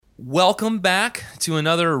Welcome back to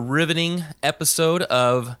another riveting episode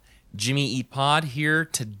of Jimmy Eat Pod. Here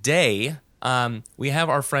today, we have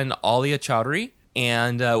our friend Alia Chowdhury,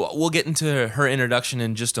 and we'll get into her introduction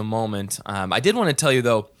in just a moment. I did want to tell you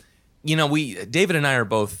though, David and I are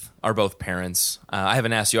both parents. I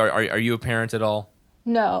haven't asked you, are you a parent at all?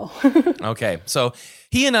 No. Okay, so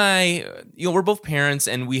he and I, we're both parents,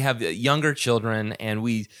 and we have younger children, and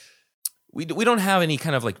we don't have any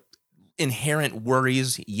kind of like inherent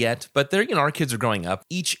worries yet, but they're, our kids are growing up.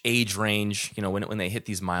 Each age range, when they hit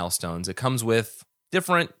these milestones, it comes with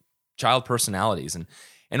different child personalities.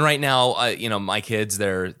 And right now, my kids,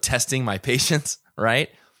 they're testing my patience,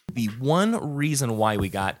 right? The one reason why we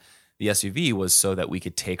got the SUV was so that we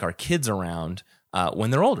could take our kids around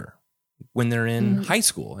when they're older, when they're in high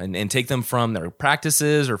school, and take them from their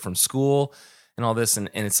practices or from school and all this.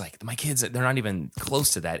 And it's like, my kids, they're not even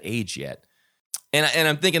close to that age yet. And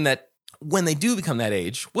I'm thinking that when they do become that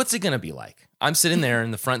age, what's it going to be like? I'm sitting there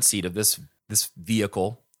in the front seat of this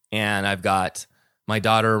vehicle, and I've got my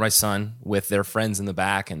daughter or my son with their friends in the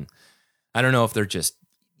back, and I don't know if they're just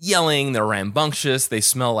yelling, they're rambunctious, they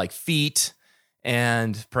smell like feet,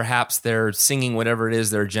 and perhaps they're singing whatever it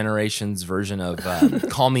is their generation's version of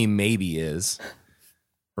Call Me Maybe is,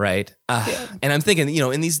 right? And I'm thinking,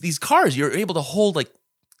 in these cars, you're able to hold like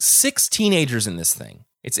 6 teenagers in this thing.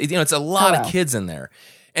 It's a lot of kids in there.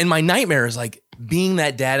 And my nightmare is like being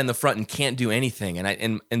that dad in the front and can't do anything.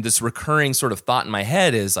 And this recurring sort of thought in my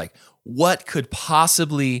head is like, what could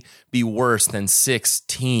possibly be worse than 6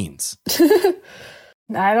 teens?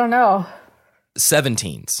 I don't know. 7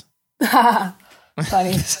 teens.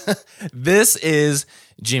 Funny. This is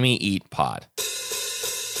Jimmy Eat Pod.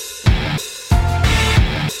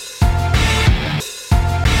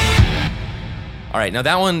 All right, now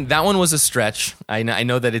that one was a stretch. I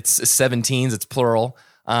know that it's 17s, it's plural.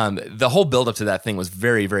 The whole buildup to that thing was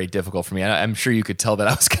very, very difficult for me. I'm sure you could tell that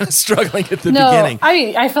I was kind of struggling at the beginning.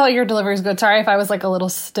 I felt like your delivery was good. Sorry if I was like a little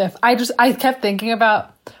stiff. I kept thinking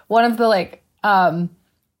about one of the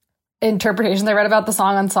interpretations I read about the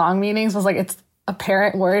song on Song Meanings was like, it's a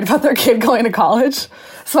parent worried about their kid going to college.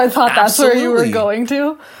 So I thought that's where you were going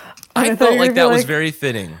to. I felt like that was very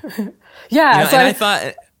fitting. Yeah. So I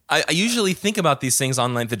thought, I usually think about these things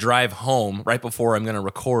on like the drive home right before I'm going to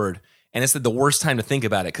record. And it's the worst time to think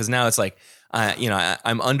about it because now it's like,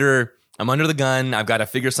 I'm under the gun. I've got to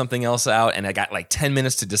figure something else out, and I got like 10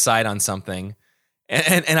 minutes to decide on something.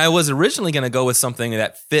 And I was originally going to go with something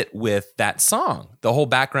that fit with that song, the whole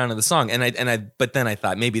background of the song. But then I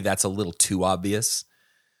thought maybe that's a little too obvious.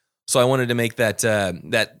 So I wanted to make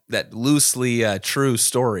that loosely true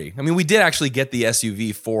story. I mean, we did actually get the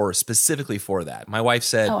SUV specifically for that. My wife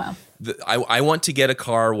said, "Oh wow, I want to get a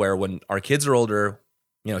car where when our kids are older."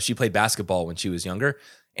 She played basketball when she was younger,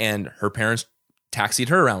 and her parents taxied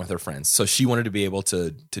her around with her friends. So she wanted to be able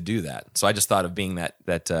to do that. So I just thought of being that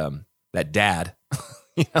dad,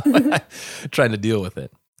 trying to deal with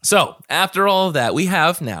it. So after all of that, we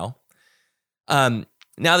have now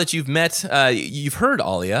that you've met, you've heard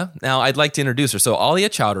Alia. Now I'd like to introduce her. So Alia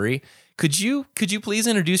Chowdhury, could you please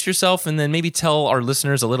introduce yourself and then maybe tell our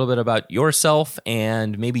listeners a little bit about yourself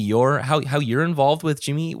and maybe how you're involved with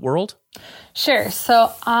Jimmy Eat World? Sure.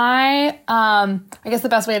 So I guess the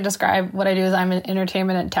best way to describe what I do is I'm an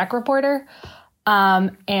entertainment and tech reporter,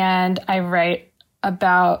 and I write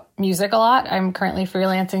about music a lot. I'm currently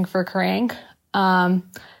freelancing for Kerrang,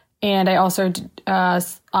 and I also on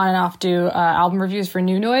and off do album reviews for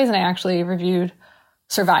New Noise, and I actually reviewed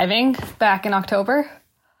Surviving back in October.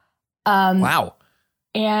 Wow.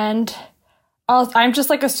 And I'm just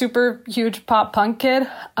like a super huge pop punk kid.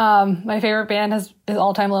 My favorite band is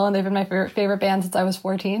All Time Low, and they've been my favorite band since I was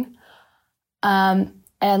 14. And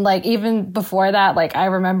like even before that, like I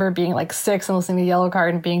remember being like 6 and listening to Yellow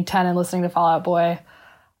Card and being 10 and listening to Fall Out Boy.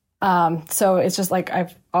 So it's just like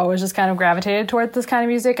I've always just kind of gravitated towards this kind of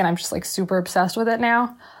music, and I'm just like super obsessed with it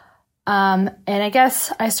now. And I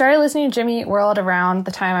guess I started listening to Jimmy Eat World around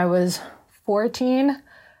the time I was 14.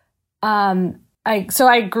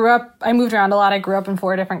 I moved around a lot. I grew up in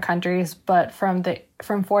 4 different countries, but from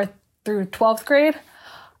 4th through 12th grade,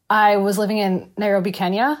 I was living in Nairobi,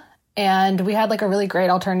 Kenya, and we had like a really great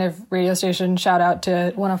alternative radio station. Shout out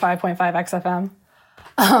to 105.5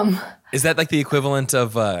 XFM. Is that like the equivalent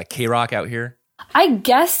of K-Rock out here? I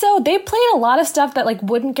guess so. They played a lot of stuff that like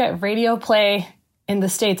wouldn't get radio play in the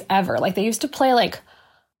States ever. Like they used to play like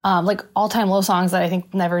All Time Low songs that I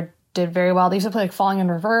think never did very well. They used to play like Falling in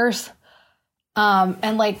Reverse.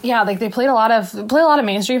 And like, yeah, like they played a lot of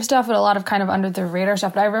mainstream stuff, but a lot of kind of under the radar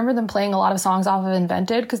stuff. But I remember them playing a lot of songs off of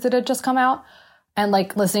Invented because it had just come out, and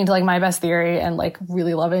like listening to like My Best Theory and like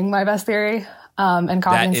really loving My Best Theory. and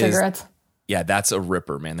Coffee That and is- Cigarettes. Yeah, that's a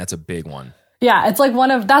ripper, man. That's a big one. Yeah, it's like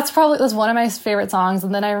that's one of my favorite songs.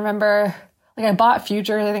 And then I remember, like, I bought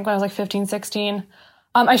Futures, I think when I was like 15, 16.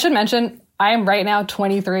 I should mention, I am right now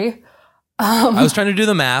 23. I was trying to do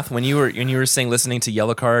the math when you were saying listening to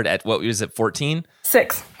Yellow Card at, what was it, 14?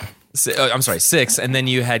 6. I'm sorry, 6. And then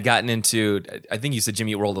you had gotten into, I think you said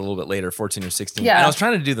Jimmy Eat World a little bit later, 14 or 16. Yeah. And I was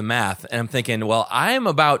trying to do the math, and I'm thinking, well, I'm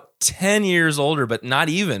about 10 years older, but not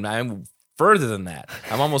even. I'm further than that.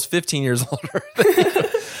 I'm almost 15 years older.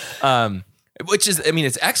 Which is, I mean,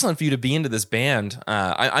 it's excellent for you to be into this band.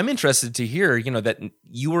 I'm interested to hear, that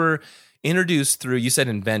you were introduced through, you said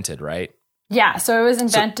Invented, right? Yeah, so it was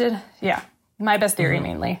Invented. Yeah, My Best Theory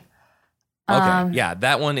mainly. Okay, yeah,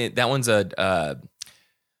 that one's a.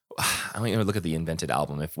 I don't even look at the Invented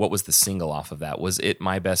album. What was the single off of that? Was it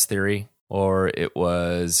My Best Theory, or it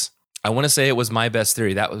was? I want to say it was My Best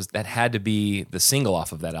Theory. That had to be the single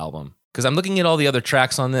off of that album, because I'm looking at all the other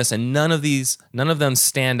tracks on this, and none of them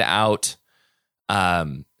stand out.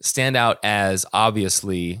 Stand out as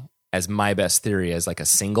obviously as My Best Theory as like a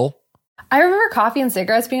single. I remember Coffee and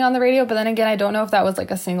Cigarettes being on the radio, but then again, I don't know if that was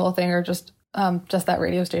like a single thing or just that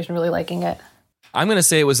radio station really liking it. I'm going to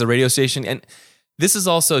say it was the radio station, and this is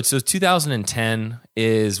also, so 2010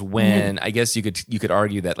 is when I guess you could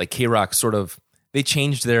argue that like K-Rock sort of, they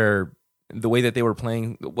changed the way that they were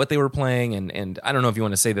playing, what they were playing, and I don't know if you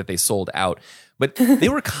want to say that they sold out, but they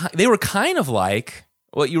were kind of like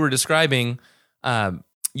what you were describing.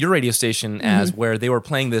 Your radio station as where they were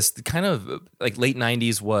playing this kind of like late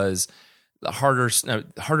 90s was harder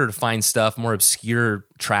to find stuff, more obscure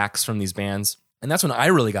tracks from these bands. And that's when I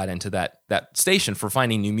really got into that station for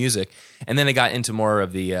finding new music. And then I got into more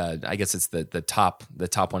of the, I guess it's the top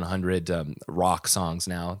 100 rock songs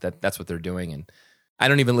now. That's what they're doing. And I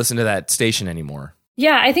don't even listen to that station anymore.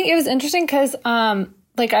 Yeah, I think it was interesting because I'd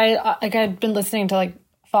been listening to like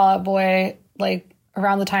Fall Out Boy like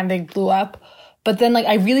around the time they blew up. But then like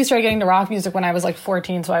I really started getting to rock music when I was like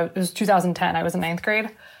 14. So it was 2010. I was in 9th grade.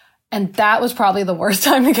 And that was probably the worst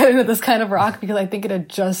time to get into this kind of rock because I think it had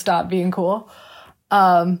just stopped being cool.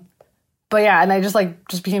 But yeah, and I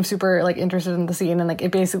just became super like interested in the scene, and like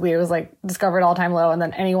it was like discovered All Time Low, and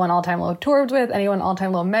then anyone All Time Low toured with, anyone All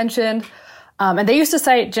Time Low mentioned. And they used to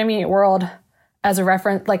cite Jimmy Eat World as a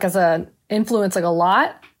reference, like as an influence, like a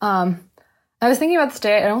lot. I was thinking about this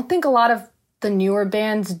today. I don't think a lot of the newer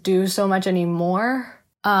bands do so much anymore.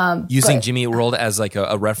 Using Jimmy Eat World as like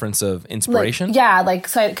a reference of inspiration? Like, yeah, like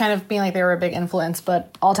so kind of being like they were a big influence,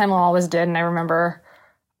 but All Time Low always did. And I remember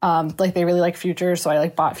like they really like Futures, so I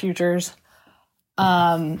like bought Futures.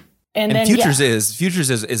 And then Futures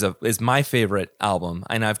is my favorite album,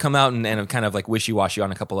 and I've come out and I'm kind of like wishy-washy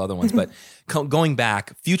on a couple other ones, but going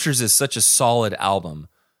back, Futures is such a solid album.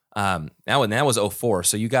 That was 2004,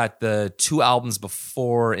 so you got the 2 albums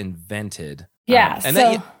before Invented. Yeah.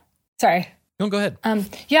 Sorry. No, go ahead.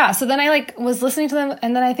 Yeah. So then I like was listening to them,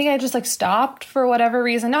 and then I think I just like stopped for whatever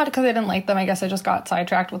reason. Not because I didn't like them. I guess I just got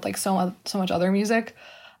sidetracked with like so much other music.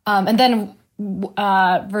 And then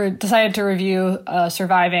decided to review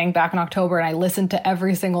Surviving back in October, and I listened to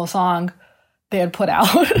every single song they had put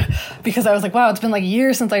out because I was like, wow, it's been like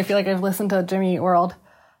years since I feel like I've listened to Jimmy Eat World.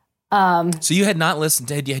 So you had not listened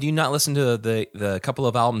to, had you not listened to the couple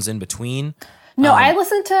of albums in between? No, I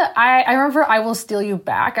listened to, I remember I Will Steal You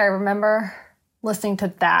Back. I remember listening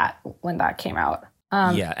to that when that came out.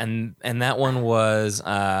 Yeah, and that one was,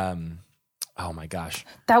 oh my gosh.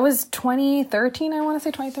 That was 2013, I want to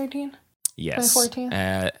say 2013. Yes.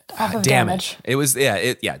 2014. Off of Damage. It was,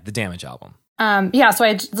 the Damage album. Yeah, so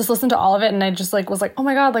I just listened to all of it, and I just like was like, oh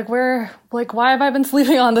my god, like why have I been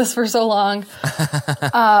sleeping on this for so long?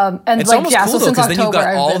 And it's like, almost yeah, cool so though, since because then you've October,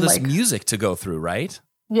 got all I've been, this like, music to go through, right?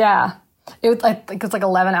 Yeah, it was I think it's like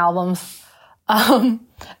 11 albums. But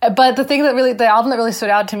the album that really stood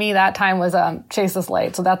out to me that time was Chase This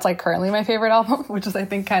Light. So that's like currently my favorite album, which is I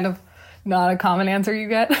think kind of not a common answer you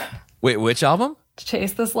get. Wait, which album?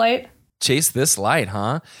 Chase This Light. Chase This Light,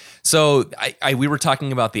 huh? So we were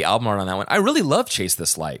talking about the album art on that one. I really love Chase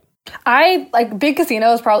This Light. I like Big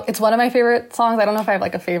Casino is probably, it's one of my favorite songs. I don't know if I have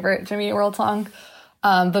like a favorite Jimmy Eat World song.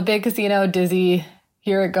 But Big Casino, Dizzy,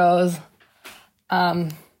 Here It Goes.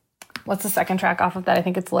 What's the second track off of that? I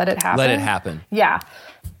think it's Let It Happen. Let It Happen. Yeah.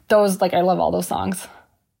 Those, like, I love all those songs.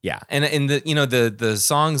 Yeah. And in the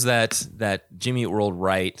songs that Jimmy Eat World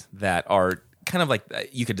write that are kind of like,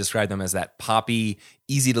 you could describe them as that poppy,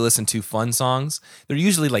 easy to listen to, fun songs. They're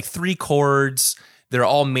usually like 3 chords. They're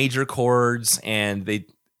all major chords, and they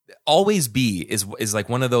Always Be is like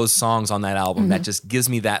one of those songs on that album that just gives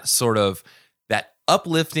me that sort of that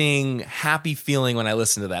uplifting, happy feeling when I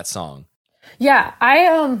listen to that song. Yeah,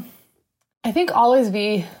 I think Always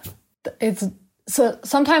Be, it's, so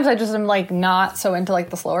sometimes I just am like not so into like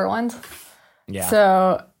the slower ones. Yeah.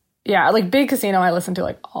 So yeah, like Big Casino I listen to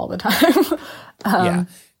like all the time. Yeah.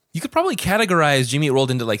 You could probably categorize Jimmy Eat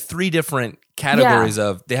World into like 3 different categories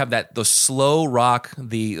of, they have those slow rock,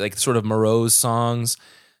 the like sort of morose songs,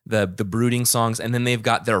 the brooding songs, and then they've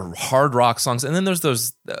got their hard rock songs, and then there's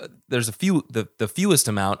a few, the fewest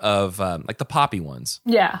amount of like the poppy ones.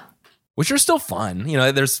 Yeah. Which are still fun. You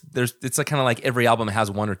know, it's like kind of like every album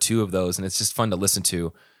has 1 or 2 of those, and it's just fun to listen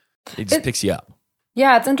to. It just picks you up.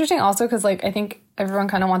 Yeah, it's interesting also because like I think everyone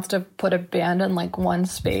kind of wants to put a band in like one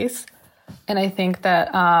space. And I think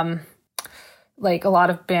that like a lot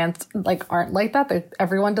of bands like aren't like that.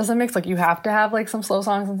 Everyone does a mix. Like you have to have like some slow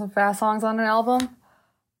songs and some fast songs on an album.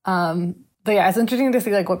 But yeah, it's interesting to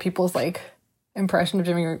see like what people's like impression of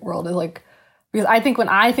Jimmy Eat World is like, because I think when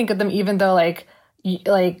I think of them, even though like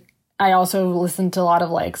I also listened to a lot of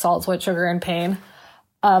like Salt, Sweat, Sugar, and Pain.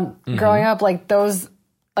 Growing up, like those,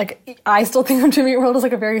 like I still think of Jimmy Eat World as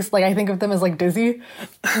like a very, like I think of them as like Dizzy.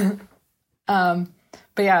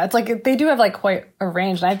 But yeah, it's like they do have like quite a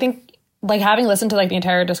range. And I think like having listened to like the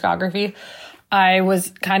entire discography, I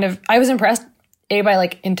was impressed by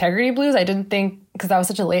like Integrity Blues. I didn't think, because that was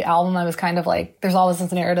such a late album, I was kind of like, there's always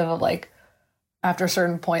this narrative of like after a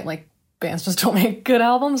certain point, like bands just don't make good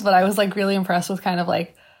albums. But I was like really impressed with kind of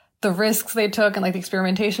like the risks they took and like the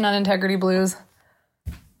experimentation on Integrity Blues.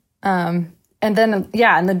 And then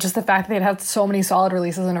just the fact that they'd had so many solid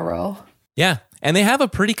releases in a row. Yeah. And they have a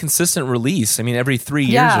pretty consistent release. I mean, every 3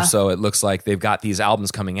 years or so, it looks like they've got these albums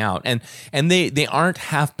coming out, and they aren't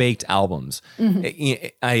half-baked albums. I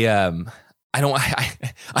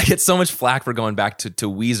get so much flack for going back to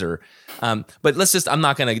Weezer, but I'm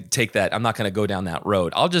not going to take that. I'm not going to go down that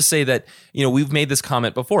road. I'll just say that, you know, we've made this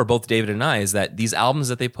comment before, both David and I, is that these albums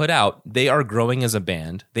that they put out, they are growing as a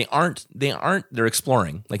band. They're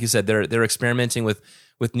exploring, like you said, they're experimenting with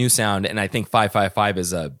new sound, and I think 555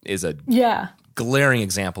 is a glaring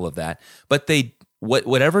example of that. But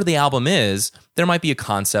whatever the album is, there might be a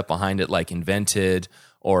concept behind it, like Invented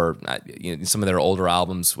or some of their older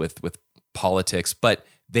albums with Politics, but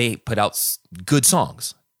they put out good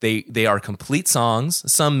songs. They are complete songs.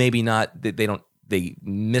 Some maybe not. They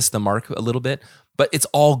miss the mark a little bit, but it's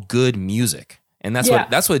all good music, and that's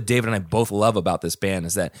what David and I both love about this band,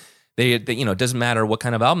 is that they it doesn't matter what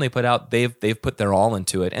kind of album they put out, they've put their all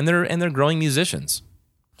into it, and they're growing musicians.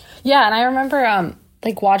 Yeah, and I remember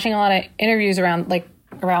like watching a lot of interviews around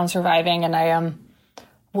Surviving, and I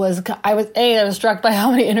was struck by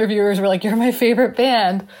how many interviewers were like, "You're my favorite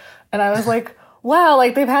band," and I was like, "Wow!"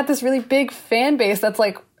 Like they've had this really big fan base that's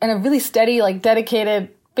like, and a really steady, like dedicated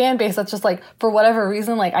fan base that's just like, for whatever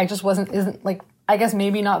reason, like I just isn't like, I guess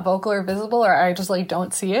maybe not vocal or visible, or I just like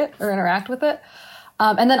don't see it or interact with it.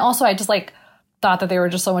 And then also I just like thought that they were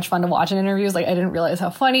just so much fun to watch in interviews. Like I didn't realize how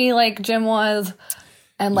funny like Jim was.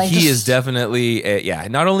 And like he is definitely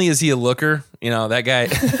not only is he a looker, that guy.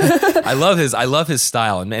 I love his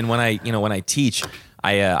style, and when I teach,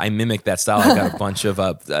 I mimic that style. I've got a bunch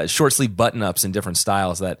of short sleeve button ups in different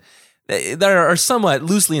styles that are somewhat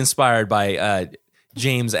loosely inspired by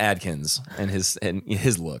James Adkins and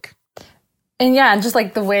his look. And yeah, and just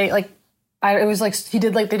like the way it was like they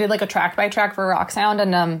did like a track by track for Rock Sound,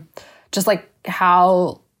 and just like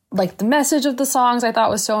how like the message of the songs I thought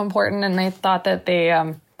was so important, and I thought that they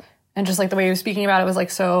and just like the way he was speaking about it was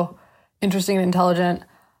like so interesting and intelligent.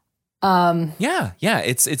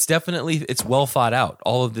 It's definitely, it's well thought out.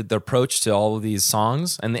 All of the approach to all of these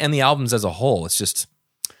songs and the albums as a whole, it's just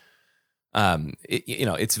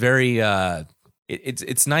it's very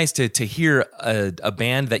it's nice to hear a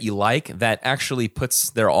band that you like that actually puts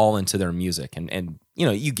their all into their music, and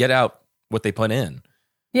you get out what they put in.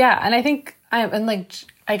 Yeah, and I think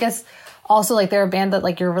I guess also like they're a band that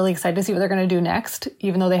like you're really excited to see what they're going to do next,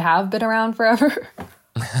 even though they have been around forever.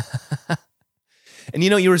 And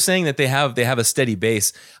you were saying that they have a steady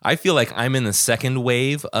base. I feel like I'm in the second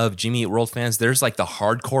wave of Jimmy Eat World fans. There's like the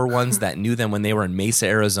hardcore ones that knew them when they were in Mesa,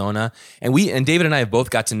 Arizona, and David and I have both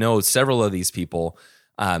got to know several of these people,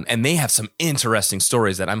 and they have some interesting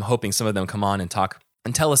stories that I'm hoping some of them come on and talk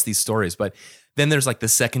and tell us these stories. But then there's like the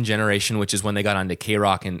second generation, which is when they got onto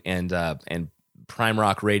K-Rock and Prime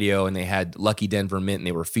Rock Radio, and they had Lucky Denver Mint, and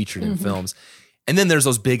they were featured in films. And then there's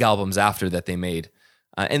those big albums after that they made.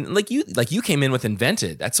 And like you came in with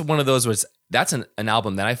Invented. That's one of those that's an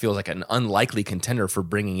album that I feel is like an unlikely contender for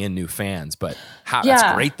bringing in new fans. But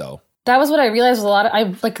that's great though. That was what I realized was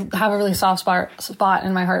I like have a really soft spot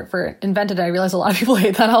in my heart for Invented. I realized a lot of people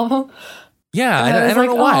hate that album. Yeah, I don't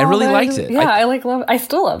know why. I really liked it. Yeah, I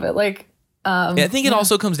still love it. Like I think it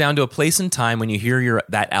also comes down to a place and time when you hear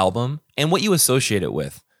that album and what you associate it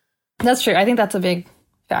with. That's true. I think that's a big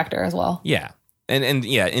factor as well. Yeah. And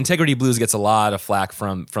yeah, Integrity Blues gets a lot of flack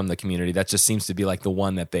from the community. That just seems to be like the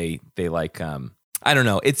one that they like. I don't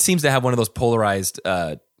know. It seems to have one of those polarized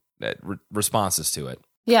responses to it.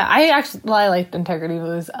 Yeah, I liked Integrity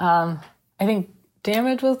Blues. I think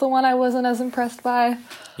Damage was the one I wasn't as impressed by.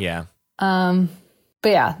 Yeah. But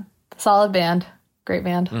yeah, solid band, great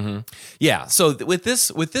band. Mm-hmm. Yeah. So with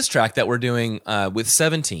this track that we're doing with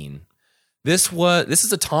 17, this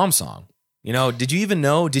is a Tom song. You know, did you even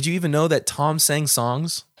know that Tom sang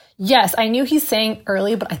songs? Yes, I knew he sang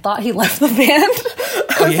early, but I thought he left the band.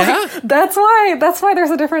 Oh, yeah? Like, that's why there's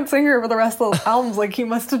a different singer for the rest of the albums. Like, he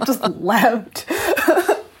must have just left.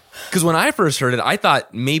 Because when I first heard it, I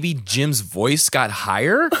thought maybe Jim's voice got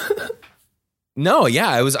higher. No, yeah,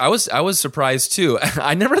 I was surprised too.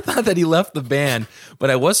 I never thought that he left the band, but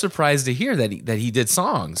I was surprised to hear that he did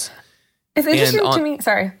songs. It's interesting to me.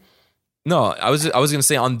 Sorry. No, I was going to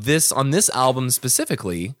say on this album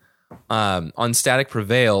specifically, on Static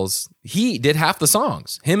Prevails, he did half the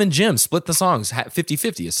songs. Him and Jim split the songs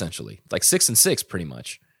 50-50 essentially, like 6 and 6 pretty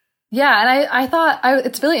much. Yeah, and I thought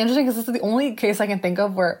it's really interesting because this is the only case I can think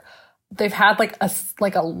of where they've had like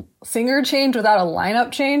a singer change without a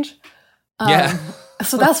lineup change. Yeah.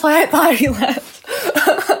 So that's why I thought he left.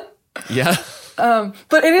 Yeah.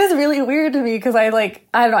 But it is really weird to me because I don't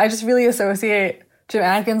know, I just really associate Jim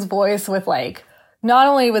Adkins' voice with like not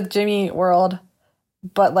only with Jimmy Eat World,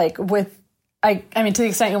 but like with I mean to the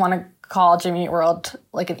extent you want to call Jimmy Eat World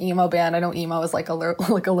like an emo band. I know emo is like a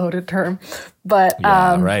loaded term, but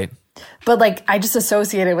yeah, right. But like I just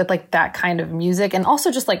associate it with like that kind of music, and also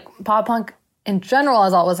just like pop punk in general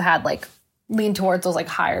has always had like lean towards those like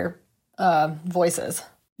higher voices.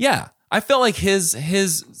 Yeah. I felt like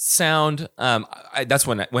his sound. That's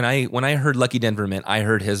when I heard Lucky Denver Mint, I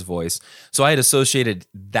heard his voice. So I had associated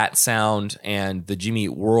that sound and the Jimmy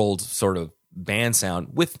Eat World sort of band sound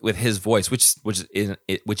with his voice, which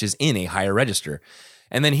is in a higher register.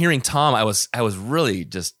 And then hearing Tom, I was really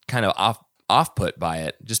just kind of off put by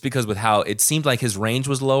it, just because with how it seemed like his range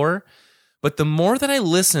was lower. But the more that I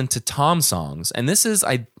listened to Tom songs, and this is,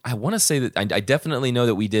 I want to say that I definitely know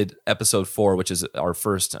that we did episode 4, which is our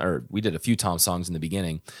first, or we did a few Tom songs in the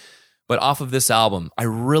beginning. But off of this album, I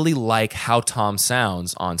really like how Tom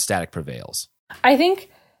sounds on Static Prevails. I think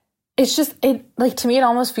it's just, like to me, it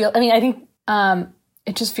almost feels, I mean, I think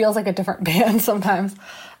it just feels like a different band sometimes.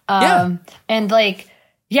 Yeah. And like,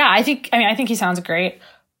 yeah, I think he sounds great,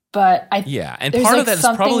 but yeah. And part of that is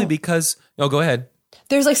probably because, go ahead.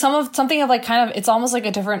 There's like something of like kind of, it's almost like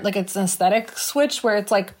a different, like it's an aesthetic switch where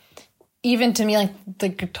it's like, even to me, like the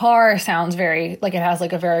guitar sounds very, like it has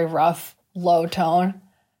like a very rough, low tone.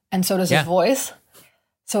 And so does his voice.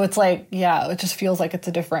 So it's like, yeah, it just feels like it's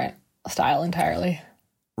a different style entirely.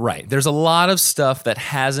 Right. There's a lot of stuff that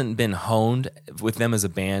hasn't been honed with them as a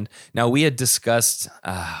band. Now, we had discussed,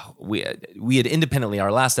 we had independently,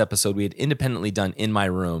 our last episode, we had independently done In My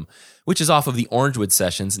Room, which is off of the Orangewood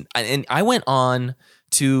Sessions. And I went on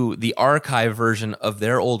to the archive version of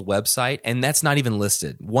their old website, and that's not even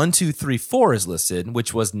listed. 1, 2, 3, 4 is listed,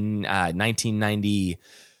 which was 1990.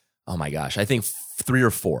 Oh my gosh, I think 3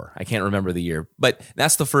 or 4. I can't remember the year, but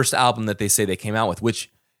that's the first album that they say they came out with.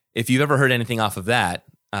 Which, if you've ever heard anything off of that,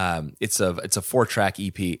 it's a 4-track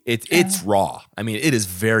EP. It's raw. I mean, it is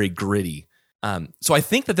very gritty. So I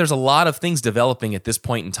think that there's a lot of things developing at this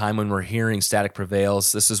point in time when we're hearing Static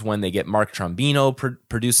Prevails. This is when they get Mark Trombino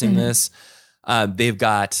producing this. They've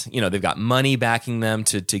got money backing them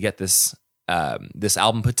to get this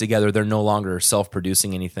album put together. They're no longer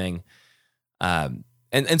self-producing anything. And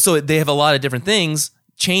so they have a lot of different things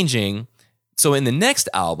changing. So in the next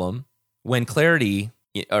album, when Clarity,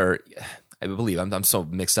 or I believe I'm so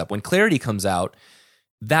mixed up, when Clarity comes out,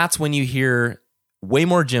 that's when you hear way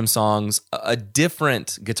more Jim songs, a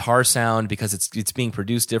different guitar sound because it's being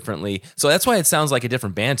produced differently. So that's why it sounds like a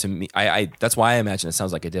different band to me. That's why I imagine it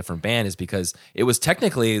sounds like a different band, is because it was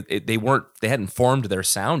technically they hadn't formed their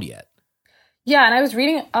sound yet. Yeah, and I was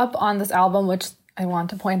reading up on this album, which I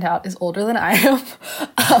want to point out is older than I am.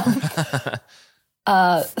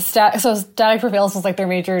 So Static Prevails was like their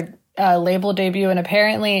major label debut, and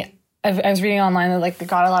apparently I was reading online that like they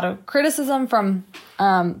got a lot of criticism from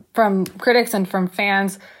critics and from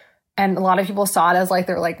fans, and a lot of people saw it as like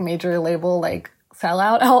their like major label like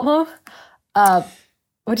sellout album,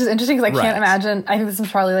 which is interesting because I can't imagine. I think this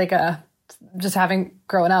is probably like just having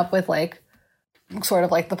grown up with like sort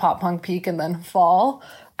of like the pop punk peak and then fall.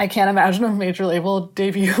 I can't imagine a major label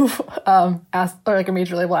debut or like a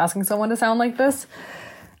major label asking someone to sound like this.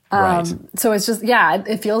 So it's just,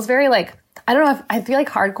 it feels very like, I don't know if I feel like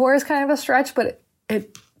hardcore is kind of a stretch, but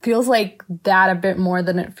it feels like that a bit more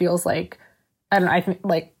than it feels like, I don't know, I think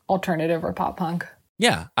like alternative or pop punk.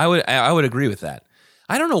 Yeah, I would agree with that.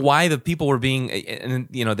 I don't know why the people were being, and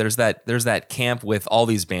you know, there's that camp with all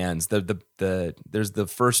these bands. There's the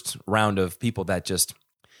first round of people that just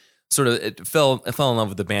sort of fell in love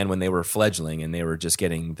with the band when they were fledgling and they were just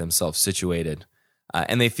getting themselves situated,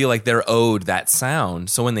 and they feel like they're owed that sound.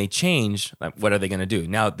 So when they change, like, what are they going to do?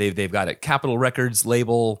 Now they've got a Capitol Records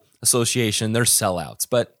label association. They're sellouts,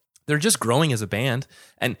 but they're just growing as a band.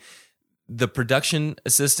 And the production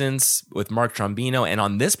assistants with Mark Trombino, and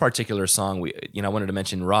on this particular song, I wanted to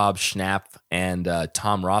mention Rob Schnapp and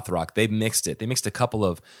Tom Rothrock. They mixed it. They mixed a couple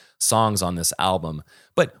of songs on this album,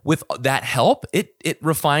 but with that help, it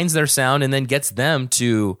refines their sound and then gets them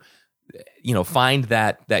to, find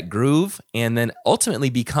that groove and then ultimately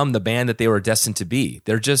become the band that they were destined to be.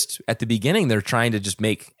 They're just at the beginning, they're trying to just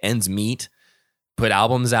make ends meet, put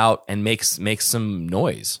albums out, and make some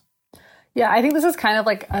noise. Yeah, I think this is kind of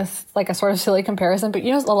like a sort of silly comparison, but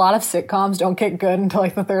a lot of sitcoms don't get good until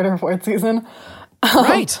like the third or fourth season.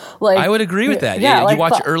 Right. I would agree with that. Yeah, you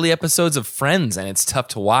watch early episodes of Friends and it's tough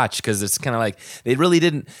to watch because it's kind of like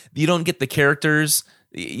you don't get the characters,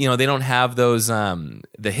 they don't have those,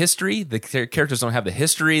 the history. The characters don't have the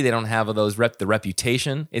history. They don't have the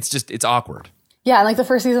reputation. It's awkward. Yeah, and like the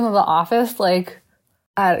first season of The Office,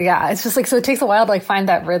 it's just like, so it takes a while to like find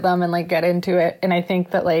that rhythm and like get into it. And I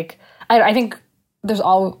think that like, I think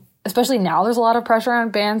especially now, there's a lot of pressure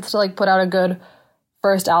on bands to like put out a good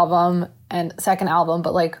first album and second album.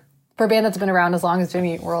 But like for a band that's been around as long as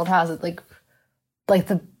Jimmy Eat World has, it like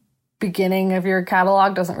the beginning of your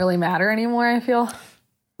catalog doesn't really matter anymore, I feel.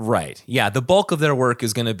 Right. Yeah. The bulk of their work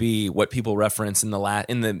is going to be what people reference in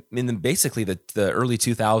the basically the early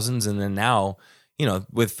 2000s, and then now,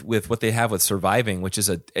 with what they have with Surviving, which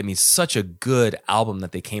is such a good album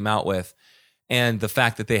that they came out with. And the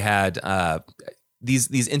fact that they had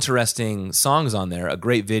these interesting songs on there, a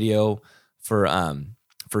great video for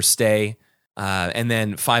Stay, and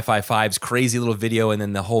then 555's crazy little video, and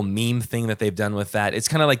then the whole meme thing that they've done with that. It's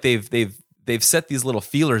kind of like they've set these little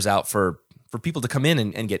feelers out for people to come in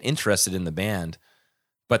and get interested in the band,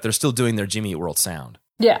 but they're still doing their Jimmy Eat World sound.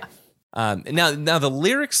 Yeah. Now the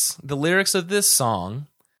lyrics of this song,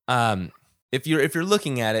 if you're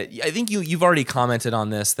looking at it, I think you've already commented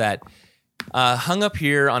on this, that hung up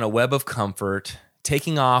here on a web of comfort,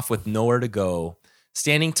 taking off with nowhere to go,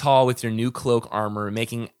 standing tall with your new cloak armor,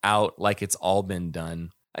 making out like it's all been done.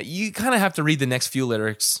 You kind of have to read the next few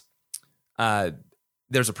lyrics.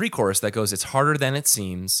 There's a pre-chorus that goes, "It's harder than it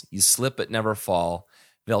seems. You slip but never fall.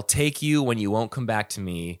 They'll take you when you won't come back to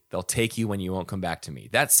me. They'll take you when you won't come back to me."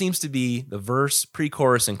 That seems to be the verse,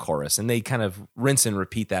 pre-chorus, and chorus, and they kind of rinse and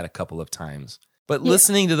repeat that a couple of times. But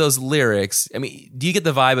listening to those lyrics, do you get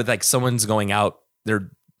the vibe of like someone's going out,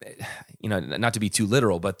 they're, not to be too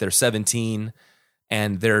literal, but they're 17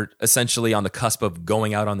 and they're essentially on the cusp of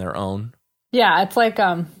going out on their own? Yeah, it's like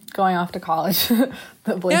going off to college,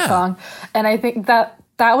 the Blink song. And I think that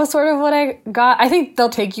was sort of what I got. I think "They'll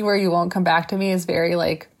take you where you won't come back to me" is very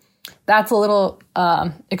like, that's a little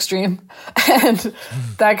extreme. And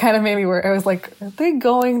that kind of made me where I was like, are they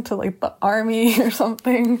going to like the army or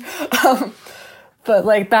something? But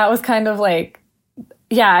like, that was kind of like,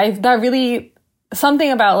 that really,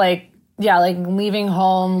 something about like, like leaving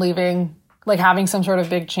home, like having some sort of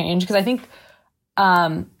big change. Because I think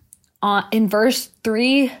in verse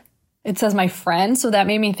 3, it says "my friend." So that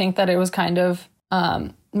made me think that it was kind of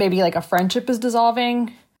maybe like a friendship is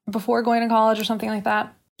dissolving before going to college or something like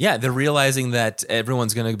that. Yeah, they're realizing that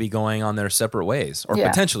everyone's going to be going on their separate ways, or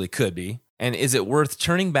potentially could be. And is it worth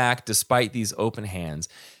turning back despite these open hands?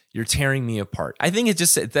 You're tearing me apart. I think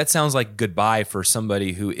that sounds like goodbye for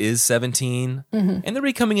somebody who is 17 and they're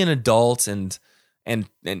becoming an adult and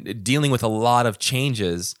dealing with a lot of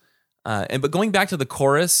changes. But going back to the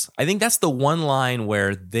chorus, I think that's the one line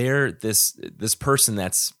where this person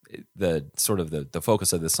that's the sort of the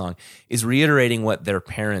focus of the song is reiterating what their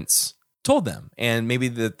parents told them, and maybe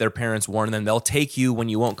their parents warned them, "They'll take you when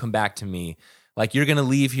you won't come back to me. Like, you're going to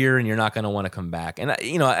leave here and you're not going to want to come back." And,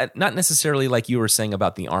 not necessarily like you were saying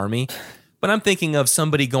about the army, but I'm thinking of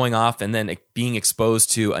somebody going off and then being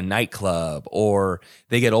exposed to a nightclub, or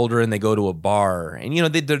they get older and they go to a bar, and,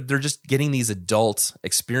 they're just getting these adult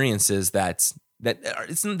experiences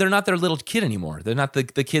they're not their little kid anymore. They're not the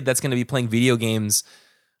kid that's going to be playing video games,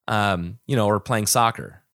 or playing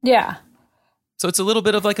soccer. Yeah. So it's a little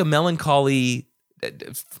bit of like a melancholy,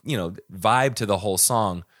 vibe to the whole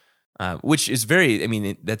song. Which is very,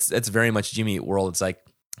 that's very much Jimmy Eat World. It's like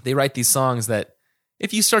they write these songs that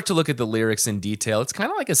if you start to look at the lyrics in detail, it's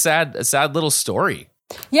kind of like a sad little story.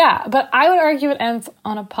 Yeah, but I would argue it ends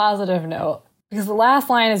on a positive note because the last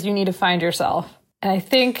line is you need to find yourself. And I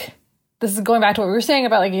think this is going back to what we were saying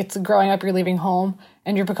about like it's growing up, you're leaving home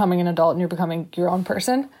and you're becoming an adult and you're becoming your own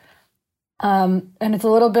person. And it's a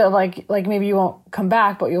little bit of like maybe you won't come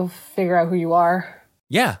back, but you'll figure out who you are.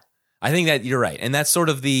 Yeah, I think that you're right. And that's sort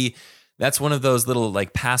of that's one of those little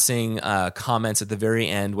like passing comments at the very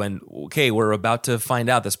end when, okay, we're about to find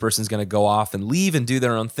out this person's going to go off and leave and do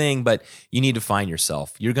their own thing, but you need to find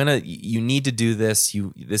yourself. You need to do this.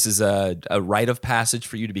 This is a rite of passage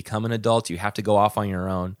for you to become an adult. You have to go off on your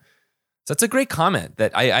own. So that's a great comment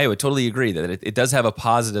that I would totally agree that it does have a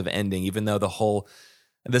positive ending, even though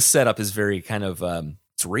the setup is very kind of,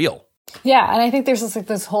 it's real. Yeah. And I think there's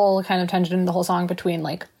this whole kind of tension in the whole song between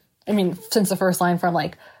like, I mean, since the first line from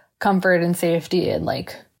like, comfort and safety and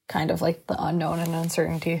like kind of like the unknown and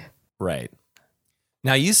uncertainty. Right.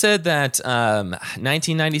 Now you said that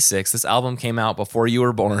 1996, this album came out before you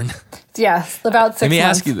were born. Yes, about 6 months. Let me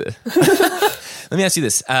ask you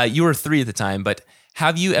this. You were 3 at the time, but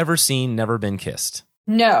have you ever seen Never Been Kissed?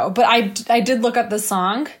 No, but I did look up the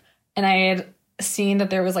song and I had seen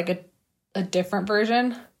that there was like a different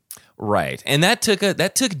version. Right. And that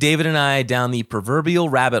took David and I down the proverbial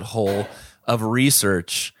rabbit hole of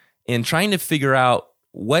research in trying to figure out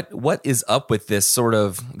what is up with this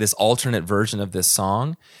alternate version of this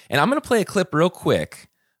song. And I'm going to play a clip real quick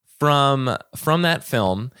from that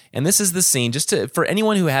film. And this is the scene for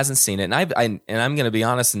anyone who hasn't seen it. And I'm going to be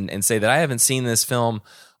honest and say that I haven't seen this film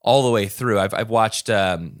all the way through. I've watched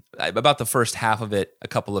about the first half of it a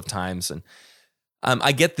couple of times, and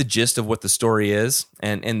I get the gist of what the story is.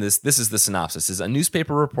 And this is the synopsis: is a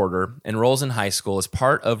newspaper reporter enrolls in high school as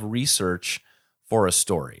part of research for a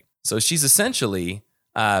story. So she's essentially,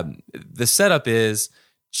 the setup is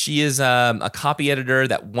she is a copy editor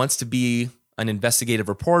that wants to be an investigative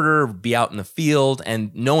reporter, be out in the field,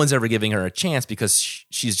 and no one's ever giving her a chance because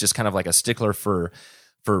she's just kind of like a stickler for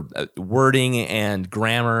wording and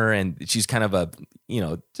grammar, and she's kind of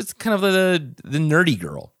just kind of the nerdy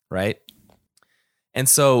girl, right? And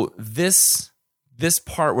so this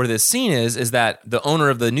part where this scene is that the owner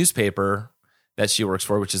of the newspaper that she works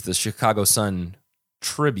for, which is the Chicago Sun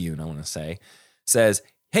Tribune, I want to say, says,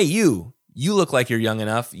 hey, you look like you're young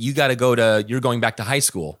enough. You're going back to high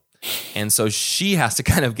school. And so she has to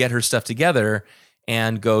kind of get her stuff together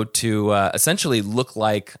and go to essentially look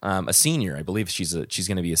like a senior. I believe she's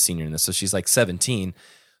going to be a senior in this. So she's like 17.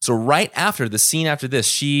 So right after the scene after this,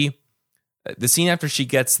 she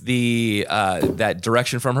gets that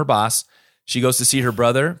direction from her boss, she goes to see her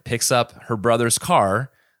brother, picks up her brother's car,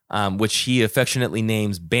 which he affectionately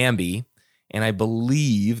names Bambi. And I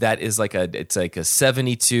believe that is it's like a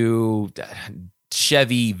 72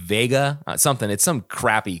 Chevy Vega, something. It's some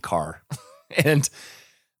crappy car. and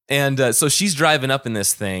so she's driving up in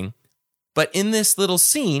this thing. But in this little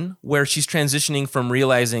scene where she's transitioning from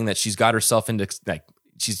realizing that she's got herself into, like,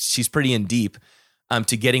 she's pretty in deep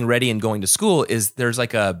to getting ready and going to school, there's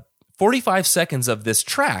like a 45 seconds of this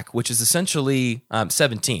track, which is essentially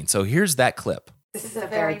 17. So here's that clip. This is a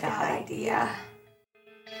very bad idea.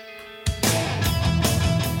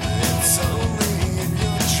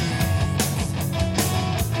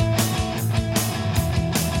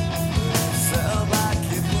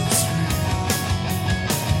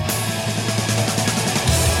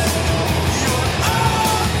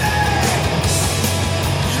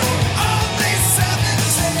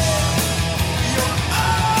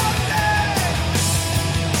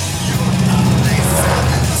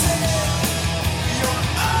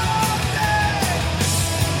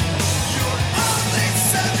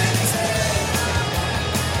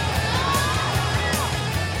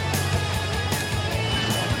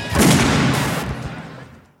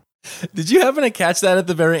 Did you happen to catch that at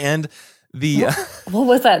the very end? What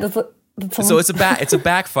was that? So it's a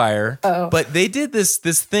backfire. Oh. But they did this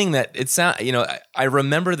thing that I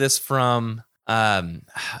remember this from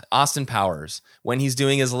Austin Powers when he's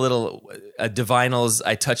doing his little Divinals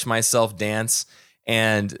I Touch Myself dance,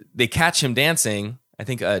 and they catch him dancing. I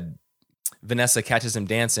think Vanessa catches him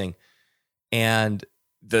dancing, and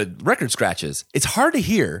the record scratches. It's hard to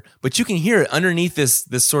hear, but you can hear it underneath this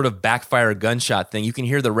sort of backfire gunshot thing. You can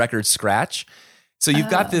hear the record scratch. So you've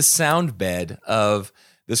got this sound bed of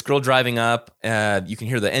this girl driving up. You can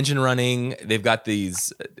hear the engine running. They've got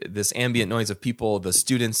this ambient noise of people, the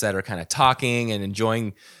students that are kind of talking and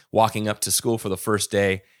enjoying walking up to school for the first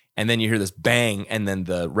day. And then you hear this bang, and then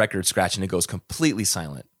the record scratch, and it goes completely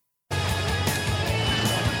silent.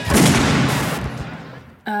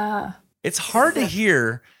 It's hard to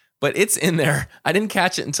hear, but it's in there. I didn't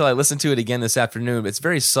catch it until I listened to it again this afternoon. It's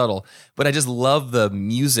very subtle, but I just love the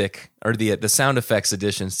music or the sound effects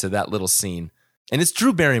additions to that little scene. And it's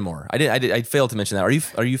Drew Barrymore. I failed to mention that.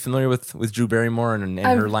 Are you familiar with Drew Barrymore and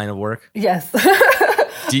her line of work? Yes.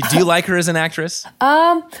 Do you like her as an actress?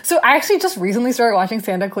 So I actually just recently started watching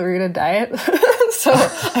Santa Clarita Diet. So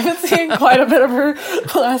I've been seeing quite a bit of her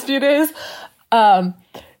the last few days.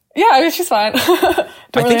 Yeah, I mean, she's fine. I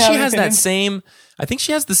think she has that same. I think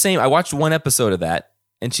she has the same. I watched one episode of that,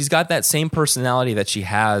 and she's got that same personality that she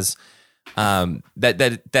has.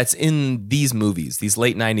 That's in these movies, these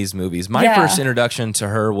late '90s movies. My first introduction to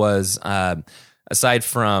her was, aside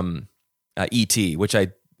from E.T., which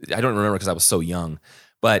I don't remember because I was so young,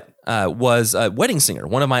 but was Wedding Singer,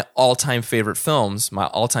 one of my all-time favorite films, my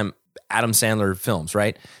all-time Adam Sandler films.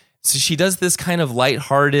 Right. So she does this kind of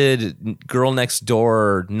lighthearted, girl next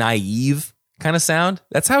door, naive kind of sound.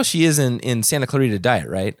 That's how she is in Santa Clarita Diet,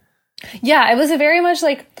 right? Yeah, it was a very much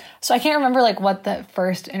like, so I can't remember like what the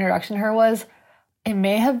first introduction to her was. It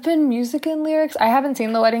may have been music and lyrics. I haven't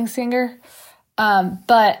seen The Wedding Singer.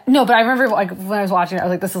 But I remember like when I was watching it, I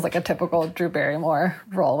was like, this is like a typical Drew Barrymore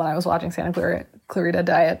role when I was watching Santa Clarita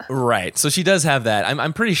Diet. Right. So she does have that.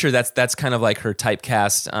 I'm pretty sure that's kind of like her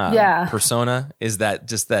typecast persona, is that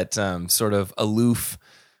just that sort of aloof,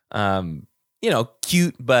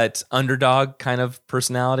 cute but underdog kind of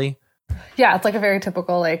personality. Yeah, it's like a very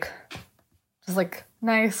typical, like, just like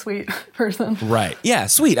nice, sweet person. Right. Yeah,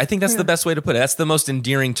 sweet. I think that's the best way to put it. That's the most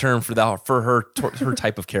endearing term for her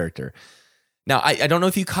type of character. Now, I don't know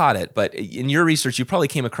if you caught it, but in your research, you probably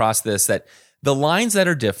came across this, that the lines that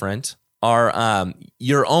are different are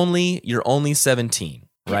you're only 17,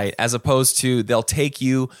 right? As opposed to they'll take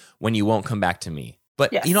you when you won't come back to me.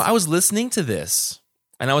 But, I was listening to this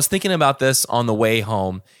and I was thinking about this on the way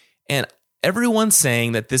home, and everyone's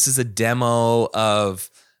saying that this is a demo of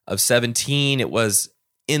 17. It was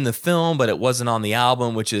in the film, but it wasn't on the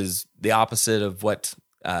album, which is the opposite of what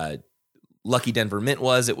Lucky Denver Mint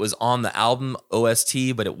was. It was on the album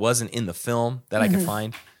OST, but it wasn't in the film that I could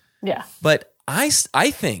find. Yeah. But I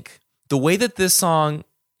think the way that this song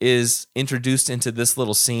is introduced into this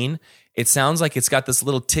little scene, it sounds like it's got this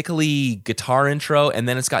little tickly guitar intro, and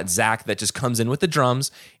then it's got Zach that just comes in with the drums,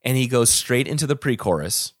 and he goes straight into the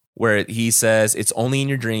pre-chorus where he says, "It's only in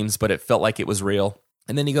your dreams, but it felt like it was real."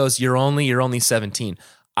 And then he goes, "You're only 17."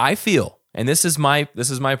 I feel, and this is my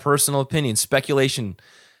personal opinion, speculation,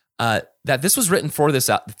 that this was written for this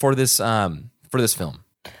film.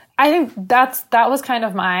 I think that was kind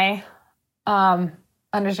of my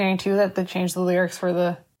understanding too, that they changed the lyrics for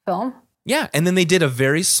the film. Yeah, and then they did a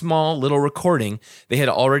very small little recording. They had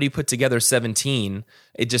already put together 17.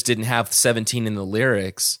 It just didn't have 17 in the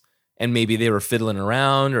lyrics, and maybe they were fiddling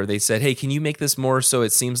around, or they said, "Hey, can you make this more so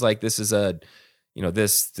it seems like this is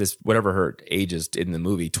this whatever her age is in the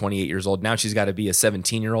movie, 28 years old. Now she's got to be a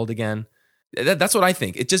 17-year-old again." That's what I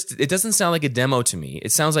think. It doesn't sound like a demo to me.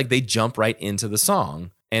 It sounds like they jump right into the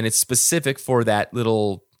song, and it's specific for that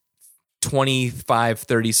little 25,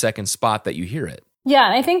 30-second spot that you hear it. Yeah,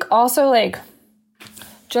 and I think also like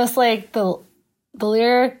just like the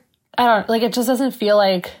lyric, I don't like, it just doesn't feel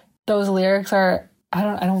like those lyrics are,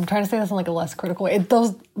 I'm trying to say this in like a less critical way.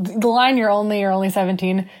 The line "you're only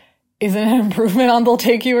 17" isn't an improvement on "they'll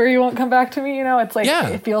take you or you won't come back to me." It's like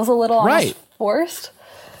it feels a little almost forced.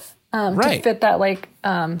 To fit that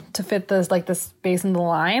to fit the space in the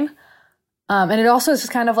line, and it also is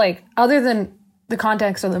just kind of like, other than the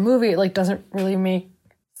context of the movie, it like doesn't really make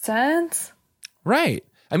sense. Right.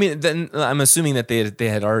 I mean, then I'm assuming that they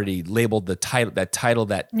had already labeled that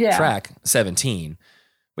track 17,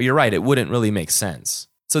 but you're right, it wouldn't really make sense.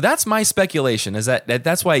 So that's my speculation. Is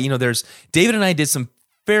that's why there's David and I did some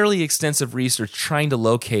fairly extensive research trying to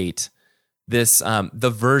locate this the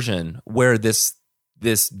version where this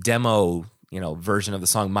demo, version of the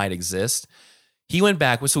song might exist. He went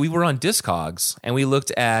back, so we were on Discogs, and we looked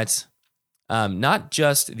at not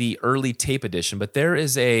just the early tape edition, but there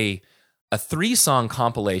is a 3-song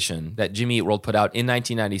compilation that Jimmy Eat World put out in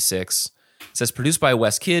 1996. It says produced by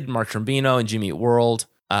Wes Kidd, Mark Trombino, and Jimmy Eat World,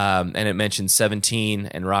 and it mentions 17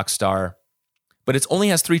 and Rockstar, but it only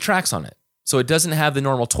has 3 tracks on it. So it doesn't have the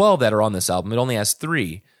normal 12 that are on this album. It only has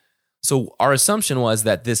 3. So our assumption was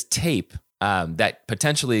that this tape that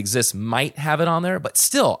potentially exists might have it on there, but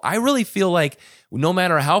still, I really feel like no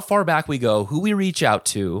matter how far back we go, who we reach out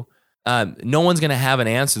to, no one's going to have an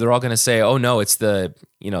answer. They're all going to say, "Oh no, it's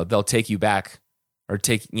they'll take you back," or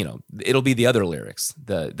it'll be the other lyrics,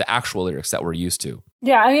 the actual lyrics that we're used to.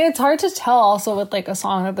 Yeah, I mean, it's hard to tell also with like a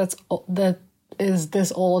song that's is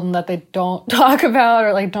this old and that they don't talk about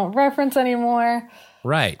or like don't reference anymore.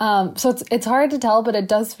 Right. So it's hard to tell, but it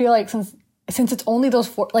does feel like since it's only those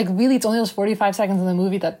it's only those 45 seconds in the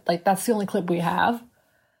movie that like that's the only clip we have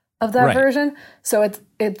of that version. So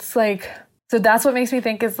it's like, so that's what makes me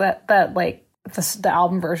think is that like the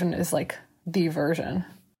album version is like the version.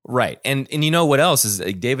 Right. And you know what else is,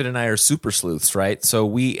 like, David and I are super sleuths, right? So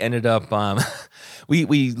we ended up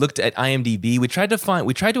we looked at IMDb. We tried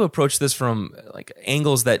to approach this from like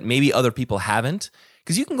angles that maybe other people haven't.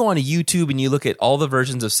 Because you can go on to YouTube and you look at all the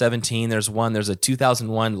versions of 17. There's a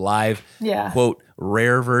 2001 live, quote,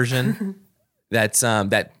 rare version. That's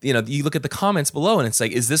that, you know, you look at the comments below and it's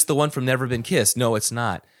like, is this the one from Never Been Kissed? No, it's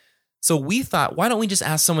not. So we thought, why don't we just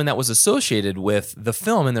ask someone that was associated with the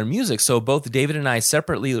film and their music? So both David and I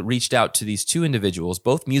separately reached out to these two individuals,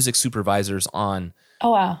 both music supervisors on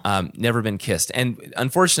Never Been Kissed. And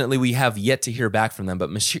unfortunately, we have yet to hear back from them. But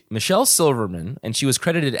Michelle Silverman, and she was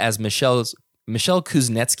credited as Michelle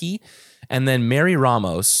Kuznetsky, and then Mary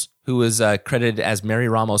Ramos, who was credited as Mary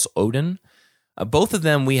Ramos Odin. Both of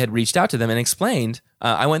them, we had reached out to them and explained.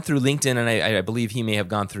 I went through LinkedIn, and I believe he may have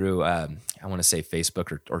gone through, I want to say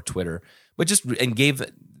Facebook or Twitter, but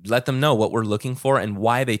let them know what we're looking for and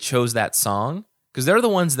why they chose that song, because they're the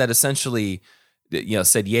ones that essentially, you know,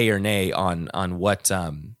 said yay or nay on what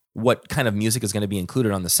kind of music is going to be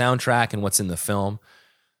included on the soundtrack and what's in the film.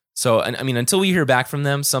 So, I mean, until we hear back from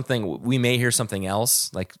them, we may hear something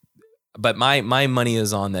else. Like, but my money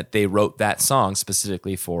is on that they wrote that song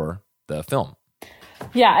specifically for the film.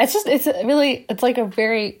 Yeah, it's like a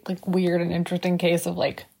very like weird and interesting case of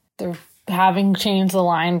like they're having changed the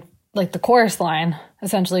line, like the chorus line,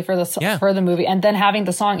 essentially for the movie, and then having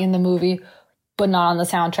the song in the movie, but not on the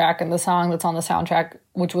soundtrack, and the song that's on the soundtrack,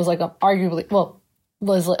 which was like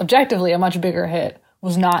was objectively a much bigger hit,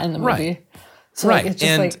 was not in the movie. Right. So like, it's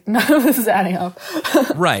just like none of this is adding up.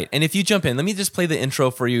 Right. And if you jump in, let me just play the intro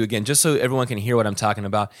for you again, just so everyone can hear what I'm talking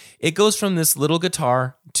about. It goes from this little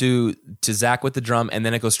guitar to Zach with the drum, and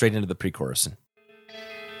then it goes straight into the pre-chorus.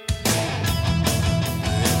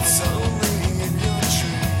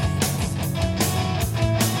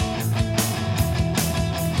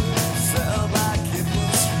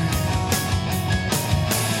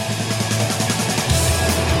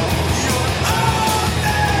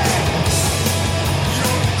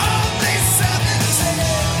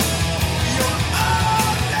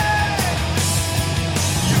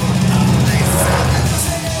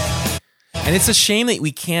 And it's a shame that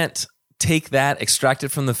we can't take that, extract it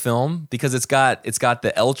from the film, because it's got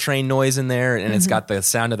the L train noise in there, and it's got the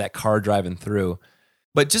sound of that car driving through.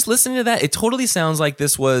 But just listening to that, it totally sounds like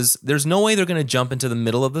there's no way they're going to jump into the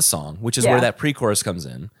middle of the song, which is where that pre-chorus comes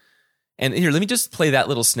in. And here, let me just play that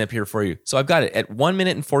little snip here for you. So I've got it at 1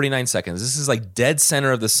 minute and 49 seconds. This is like dead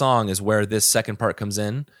center of the song is where this second part comes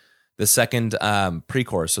in, the second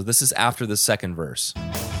pre-chorus. So this is after the second verse.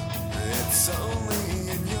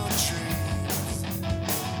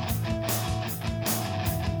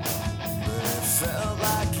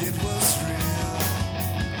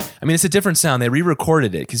 I mean, it's a different sound. They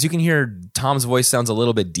re-recorded it because you can hear Tom's voice sounds a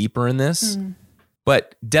little bit deeper in this,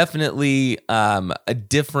 but definitely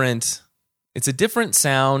it's a different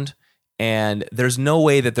sound, and there's no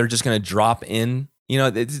way that they're just going to drop in. You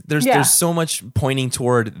know, there's so much pointing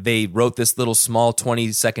toward they wrote this little small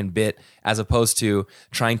 20-second bit as opposed to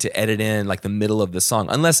trying to edit in like the middle of the song.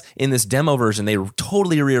 Unless in this demo version, they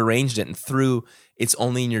totally rearranged it and threw It's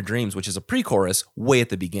Only in Your Dreams, which is a pre-chorus, way at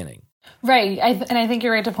the beginning. Right. And I think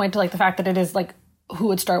you're right to point to like the fact that it is like who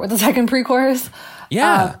would start with the second pre-chorus.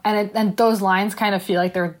 Yeah. And those lines kind of feel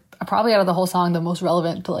like they're probably out of the whole song the most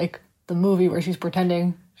relevant to like the movie where she's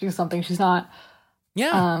pretending she's something she's not.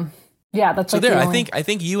 Yeah. Yeah, that's so like there. I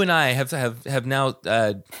think you and I have now.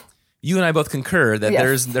 You and I both concur that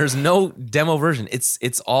there's no demo version.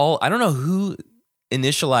 It's all. I don't know who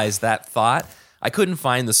initialized that thought. I couldn't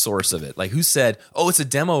find the source of it. Like who said, "Oh, it's a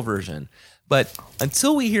demo version." But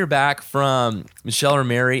until we hear back from Michelle or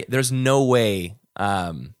Mary, there's no way.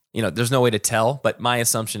 There's no way to tell. But my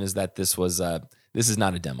assumption is that this is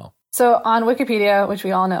not a demo. So on Wikipedia, which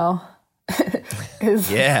we all know, is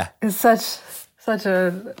such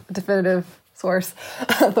a definitive source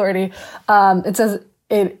authority. It says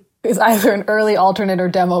it is either an early alternate or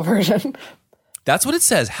demo version. That's what it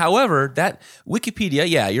says. However, that Wikipedia,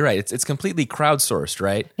 yeah, you're right. It's completely crowdsourced,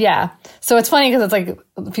 right? Yeah. So it's funny because it's like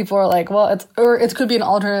people are like, well, it could be an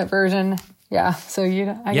alternate version. Yeah. So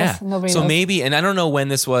I guess nobody knows. Maybe, and I don't know when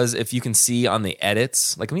this was. If you can see on the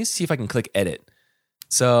edits, like let me see if I can click edit.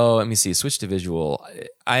 So let me see. Switch to visual.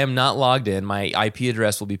 I am not logged in. My IP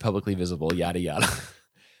address will be publicly visible. Yada yada.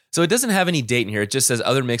 So it doesn't have any date in here. It just says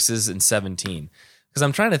other mixes in 17. Because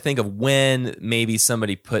I'm trying to think of when maybe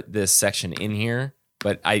somebody put this section in here,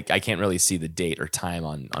 but I can't really see the date or time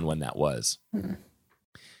on when that was.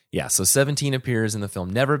 Yeah, so 17 appears in the film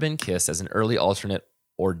Never Been Kissed as an early alternate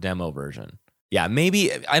or demo version. Yeah,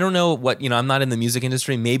 maybe, I don't know what, I'm not in the music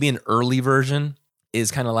industry. Maybe an early version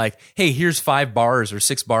is kind of like, hey, here's 5 bars or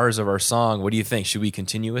 6 bars of our song. What do you think? Should we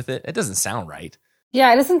continue with it? It doesn't sound right.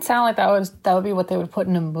 Yeah, it doesn't sound like that would be what they would put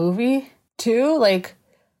in a movie too. Like,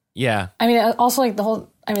 yeah. I mean, also like the whole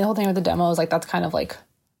thing with the demo is like that's kind of like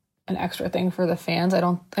an extra thing for the fans.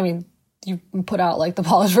 You put out like the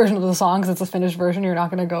polished version of the song because it's a finished version. You're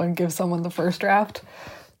not going to go and give someone the first draft,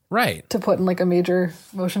 right? To put in like a major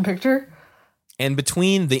motion picture. And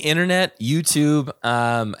between the internet, YouTube,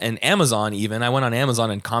 and Amazon, even I went on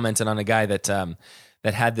Amazon and commented on a guy that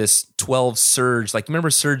had this 12 Surge. Like, remember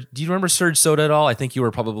Surge? Do you remember Surge Soda at all? I think you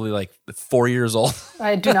were probably like 4 years old.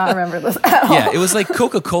 I do not remember this at all. Yeah, it was like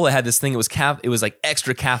Coca-Cola had this thing. It was like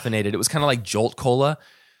extra caffeinated. It was kind of like Jolt Cola,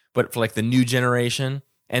 but for like the new generation.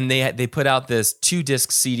 And they put out this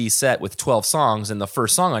 2-disc CD set with 12 songs, and the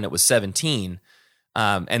first song on it was 17.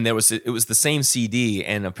 And it was the same CD,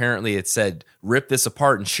 and apparently it said rip this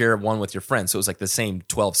apart and share one with your friends. So it was like the same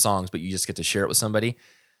 12 songs, but you just get to share it with somebody.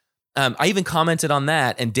 I even commented on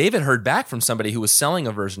that, and David heard back from somebody who was selling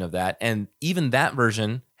a version of that, and even that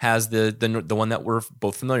version has the one that we're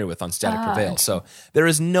both familiar with on Static Prevail. So there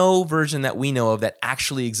is no version that we know of that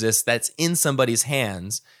actually exists that's in somebody's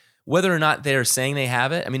hands, whether or not they're saying they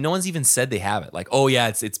have it. I mean, no one's even said they have it. Like, oh yeah,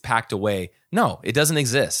 it's packed away. No, it doesn't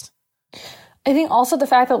exist. I think also the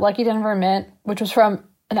fact that Lucky Denver Mint, which was from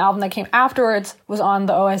an album that came afterwards, was on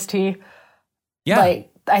the OST. Yeah.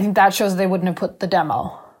 Like, I think that shows they wouldn't have put the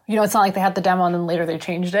demo. It's not like they had the demo and then later they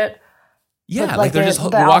changed it. Yeah, but like they're just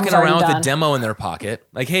walking around with a demo in their pocket.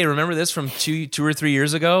 Like, hey, remember this from two or 3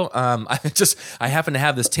 years ago? I happen to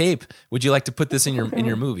have this tape. Would you like to put this in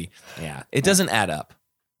your movie? Yeah, it doesn't add up.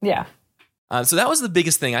 Yeah. So that was the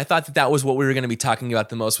biggest thing. I thought that was what we were going to be talking about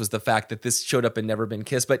the most, was the fact that this showed up and Never Been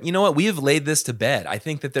Kissed. But you know what? We have laid this to bed. I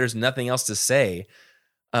think that there's nothing else to say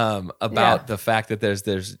about the fact that there's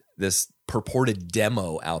this purported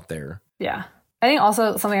demo out there. Yeah. I think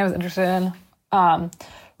also something I was interested in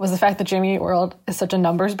was the fact that Jimmy Eat World is such a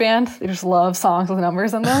numbers band. They just love songs with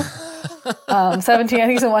numbers in them. 17, I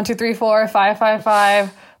think it's a 1, 2, 3, 4, 5, 5,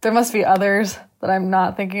 5. There must be others that I'm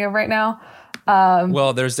not thinking of right now.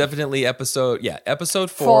 Well, there's definitely episode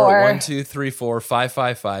 4, 1, 2, 3, 4, 5,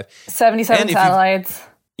 5, 5. 77 satellites.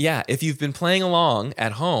 Yeah, if you've been playing along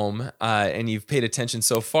at home and you've paid attention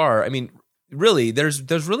so far, I mean, really, there's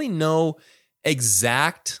really no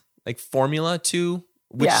exact like formula to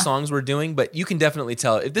which songs we're doing, but you can definitely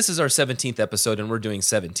tell if this is our 17th episode and we're doing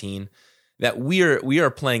 17, that we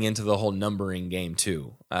are playing into the whole numbering game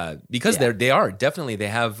too, because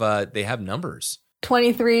they have numbers.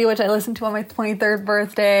 23, which I listened to on my 23rd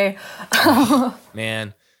birthday.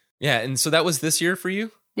 Man. Yeah. And so that was this year for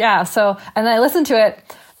you? Yeah. So, and then I listened to it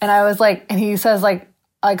and I was like, and he says like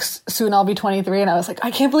soon I'll be 23. And I was like,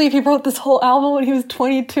 I can't believe he wrote this whole album when he was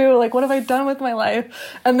 22. Like, what have I done with my life?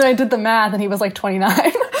 And then I did the math and he was like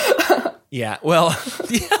 29. Yeah. Well,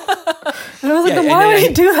 yeah. And I was like, then why would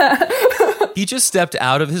he do that? He just stepped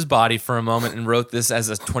out of his body for a moment and wrote this as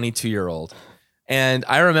a 22-year-old. And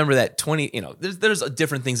I remember that 20, there's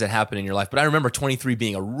different things that happen in your life, but I remember 23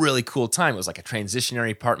 being a really cool time. It was like a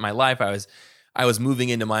transitionary part in my life. I was moving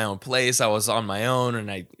into my own place. I was on my own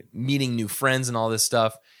and meeting new friends and all this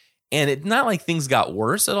stuff. And it's not like things got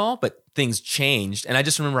worse at all, but things changed. And I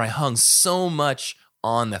just remember I hung so much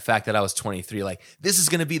on the fact that I was 23. Like, this is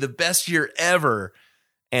going to be the best year ever.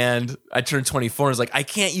 And I turned 24 and was like, I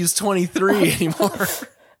can't use 23 anymore.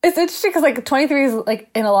 It's interesting because like 23 is like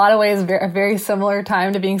in a lot of ways a very similar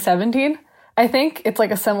time to being 17. I think it's like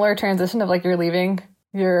a similar transition of like you're leaving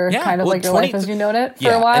your kind of like your life as you know it for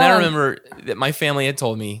a while. And I remember that my family had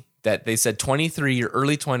told me that they said 23, your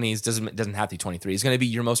early 20s doesn't have to be 23. It's going to be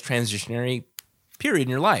your most transitionary period in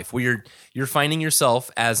your life where you're finding yourself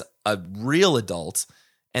as a real adult,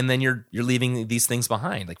 and then you're leaving these things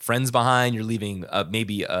behind, like friends behind. You're leaving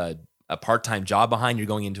maybe a part-time job behind. You're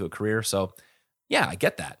going into a career. So. Yeah, I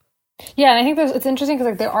get that. Yeah, and I think it's interesting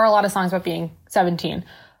because like there are a lot of songs about being 17,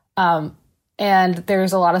 and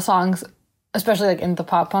there's a lot of songs, especially like in the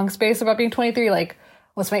pop punk space, about being 23. Like,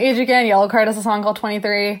 What's My Age Again? Yellowcard has a song called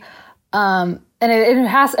 23, and it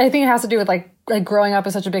has. I think it has to do with like growing up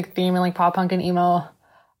is such a big theme in like pop punk and emo,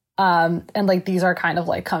 and like these are kind of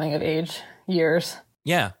like coming of age years.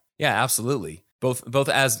 Yeah, absolutely. Both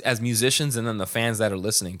as musicians and then the fans that are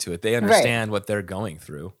listening to it, they understand what they're going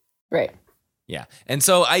through. Right. Yeah. And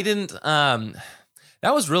so I didn't,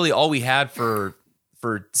 that was really all we had for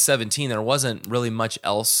 17. There wasn't really much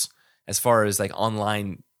else as far as like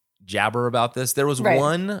online jabber about this. There was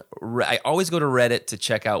one, I always go to Reddit to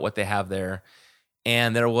check out what they have there.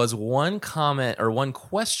 And there was one comment or one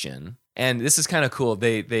question, and this is kind of cool.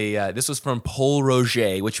 This was from Paul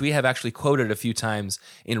Roger, which we have actually quoted a few times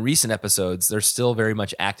in recent episodes. They're still very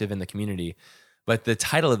much active in the community. But the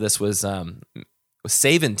title of this was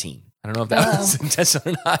Saventine. I don't know if that was intentional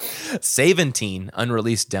or not. Saventine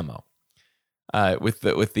unreleased demo. With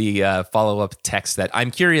the follow-up text that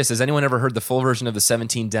I'm curious, has anyone ever heard the full version of the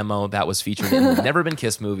 17 demo that was featured in the Never Been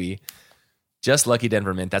Kissed movie? Just Lucky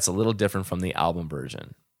Denver Mint. That's a little different from the album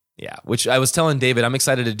version. Yeah, which I was telling David, I'm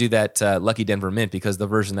excited to do that Lucky Denver Mint because the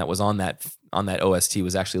version that was on that OST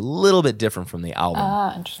was actually a little bit different from the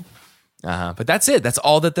album. Interesting. But that's it. That's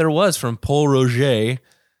all that there was from Paul Roger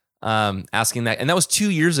asking that. And that was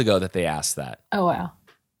 2 years ago that they asked that. Oh, wow.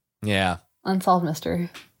 Yeah. Unsolved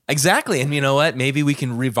mystery. Exactly. And you know what? Maybe we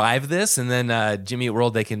can revive this and then Jimmy Eat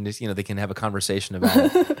World, they can just, they can have a conversation about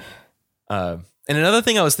it. And another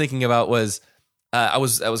thing I was thinking about was I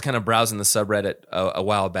was kind of browsing the subreddit a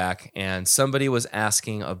while back, and somebody was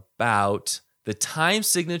asking about the time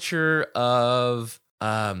signature of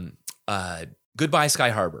Goodbye Sky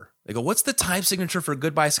Harbor. They go, what's the time signature for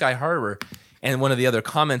Goodbye Sky Harbor? And one of the other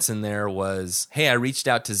comments in there was, hey, I reached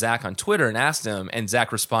out to Zach on Twitter and asked him, and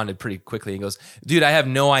Zach responded pretty quickly. He goes, dude, I have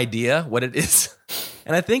no idea what it is.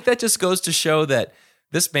 And I think that just goes to show that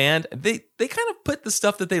this band, they kind of put the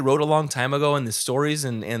stuff that they wrote a long time ago and the stories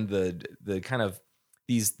and the kind of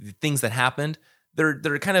these things that happened,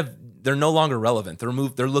 they're no longer relevant.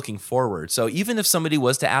 They're looking forward. So even if somebody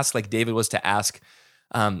was to ask, like David was to ask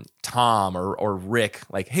Tom or Rick,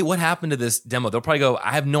 like, hey, what happened to this demo? They'll probably go,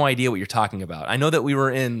 I have no idea what you're talking about. I know that we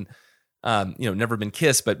were in Never Been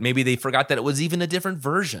Kissed, but maybe they forgot that it was even a different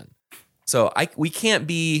version. So we can't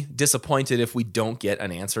be disappointed if we don't get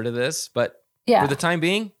an answer to this, but for the time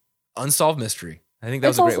being, unsolved mystery. I think that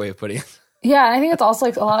was a great way of putting it. Yeah, I think it's also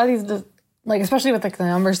like a lot of these, like especially with like the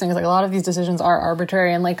numbers things, like a lot of these decisions are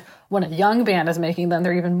arbitrary, and like when a young band is making them,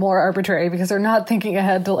 they're even more arbitrary because they're not thinking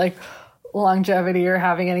ahead to like longevity or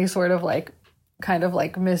having any sort of like kind of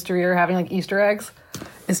like mystery or having like Easter eggs.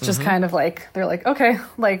 It's just kind of like they're like, okay,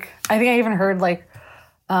 like I think I even heard like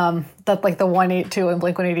that like the 182 in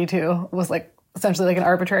Blink-182 was like essentially like an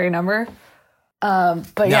arbitrary number. But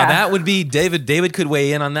now that would be David. David could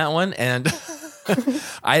weigh in on that one, and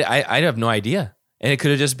I have no idea. And it could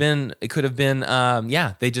have just been. It could have been.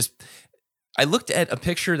 They just. I looked at a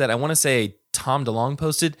picture that I want to say Tom DeLonge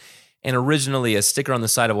posted, and originally a sticker on the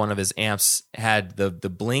side of one of his amps had the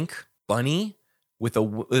Blink bunny with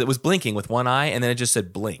it was blinking with one eye, and then it just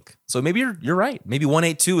said Blink. So maybe you're right. Maybe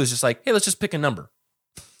 182 is just like, hey, let's just pick a number.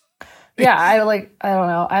 Yeah, I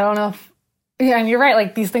don't know if. Yeah, and you're right.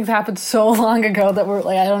 Like these things happened so long ago that we're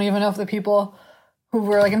like, I don't even know if the people who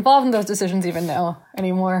were like involved in those decisions even know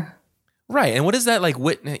anymore. Right. And what is that like?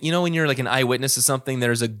 When you're like an eyewitness to something,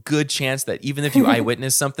 there's a good chance that even if you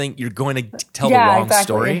eyewitness something, you're going to tell the wrong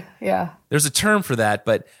story. Yeah. There's a term for that,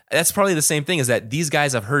 but that's probably the same thing. Is that these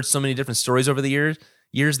guys have heard so many different stories over the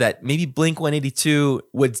years that maybe Blink-182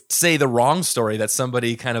 would say the wrong story that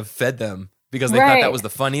somebody kind of fed them. Because they thought that was the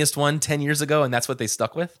funniest one 10 years ago, and that's what they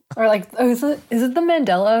stuck with? Or like, is it the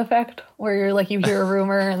Mandela effect, where you're like, you hear a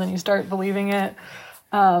rumor and then you start believing it?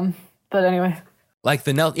 But anyway. Like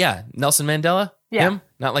Nelson Mandela? Yeah. Him?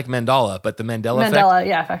 Not like Mandela, but the Mandela effect?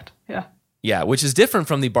 Effect, yeah. Yeah, which is different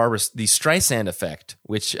from the Streisand effect,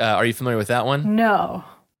 which, are you familiar with that one? No.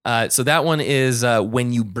 So that one is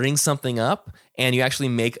when you bring something up and you actually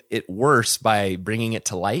make it worse by bringing it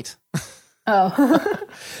to light. Oh.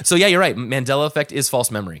 So yeah, you're right. Mandela effect is false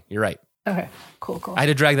memory. You're right. Okay, cool. I had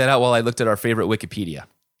to drag that out while I looked at our favorite Wikipedia.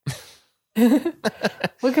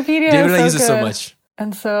 Wikipedia David is and I use good. it so much.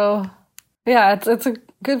 And so, yeah, it's a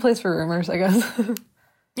good place for rumors, I guess.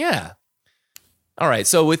 Yeah. All right.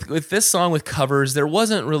 So with this song with covers, there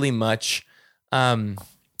wasn't really much.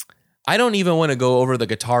 I don't even want to go over the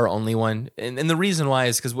guitar only one, and the reason why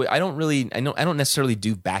is because I don't necessarily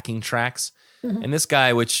do backing tracks. Mm-hmm. And this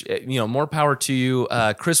guy, which, more power to you,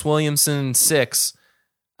 Chris Williamson 6,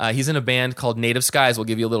 he's in a band called Native Skies. We'll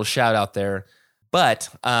give you a little shout out there. But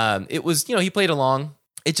it was, he played along.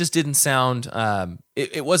 It just didn't sound,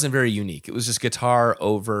 it wasn't very unique. It was just guitar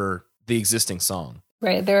over the existing song.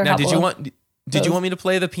 Right. There. Now, did you want me to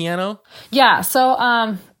play the piano? Yeah.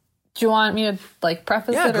 So, do you want me to like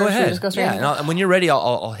preface it, go or ahead. should we just go straight? Yeah, and when you're ready,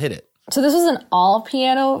 I'll hit it. So this is an all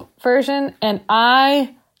piano version, and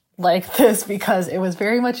I like this because it was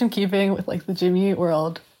very much in keeping with like the Jimmy Eat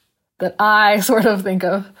World that I sort of think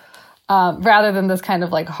of. rather than this kind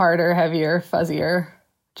of like harder, heavier, fuzzier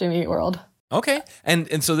Jimmy Eat World. Okay.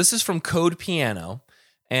 And so this is from Code Piano.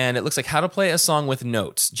 And it looks like how to play a song with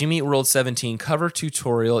notes. Jimmy Eat World 17 cover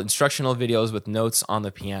tutorial, instructional videos with notes on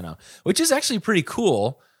the piano, which is actually pretty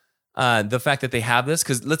cool. The fact that they have this,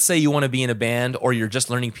 because let's say you want to be in a band or you're just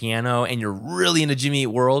learning piano and you're really into Jimmy Eat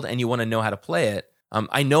World and you want to know how to play it.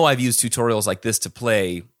 I know I've used tutorials like this to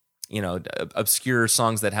play, obscure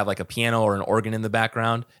songs that have like a piano or an organ in the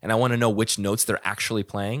background, and I want to know which notes they're actually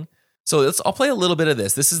playing. So I'll play a little bit of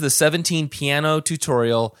this. This is the 17 piano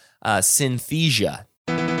tutorial, Synthesia.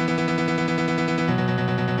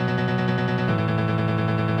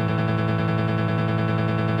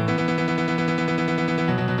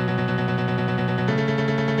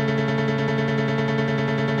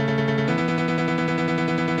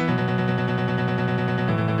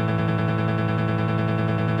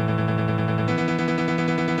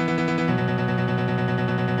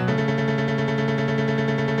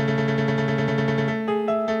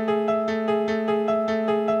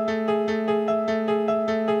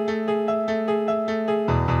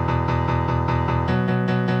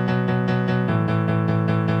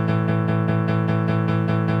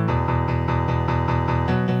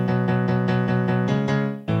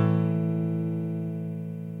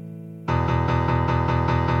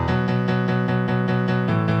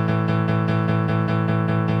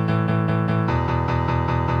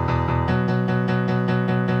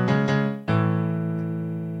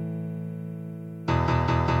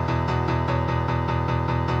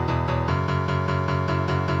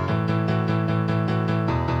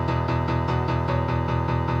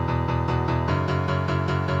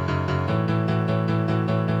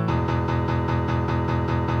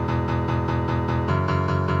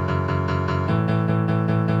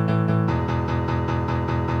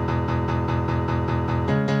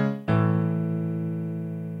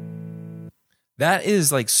 That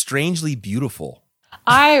is like strangely beautiful.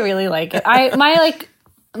 I really like it. My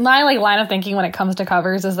line of thinking when it comes to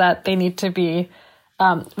covers is that they need to be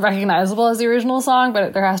recognizable as the original song,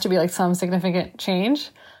 but there has to be like some significant change.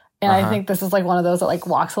 And I think this is like one of those that like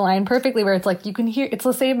walks the line perfectly, where it's like you can hear it's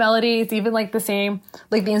the same melody, it's even like the same,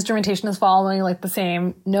 like the instrumentation is following like the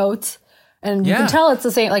same notes, and you can tell it's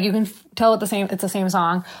the same. Like you can tell it's the same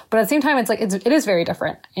song, but at the same time, it's like it is very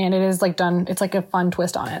different, and it is like done. It's like a fun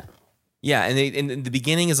twist on it. Yeah, and the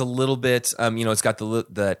beginning is a little bit, it's got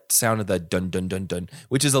the sound of the dun dun dun dun,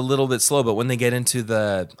 which is a little bit slow. But when they get into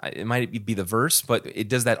it might be the verse, but it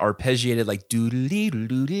does that arpeggiated like doodly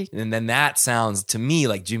doodly, and then that sounds to me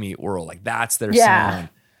like Jimmy Eat World, like that's their sound.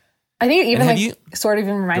 I think it even sort of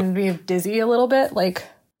even reminded me of Dizzy a little bit, like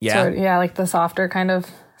like the softer kind of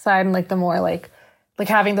side, and like the more like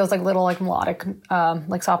having those like little like melodic,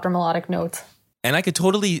 like softer melodic notes. And I could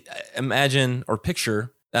totally imagine or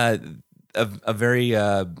picture. A very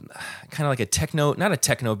kind of like a techno, not a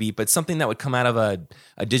techno beat, but something that would come out of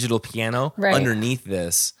a digital piano underneath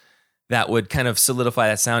this that would kind of solidify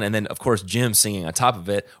that sound. And then, of course, Jim singing on top of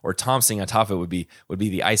it or Tom singing on top of it would be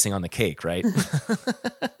the icing on the cake, right?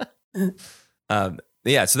 So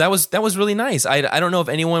that was really nice. I don't know if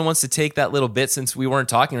anyone wants to take that little bit, since we weren't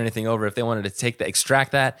talking or anything over, if they wanted to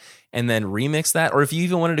extract that and then remix that, or if you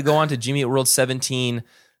even wanted to go on to Jimmy Eat World 17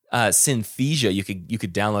 Synthesia, you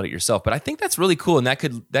could download it yourself. But I think that's really cool, and that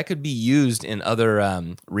could be used in other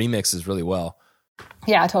remixes really well.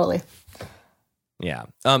 Yeah, totally. Yeah.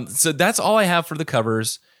 So that's all I have for the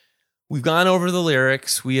covers. We've gone over the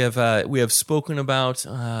lyrics. We have spoken about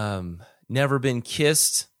Never Been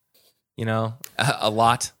Kissed, a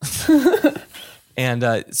lot.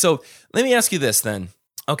 And so let me ask you this then.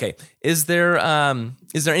 Okay, is there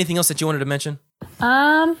anything else that you wanted to mention?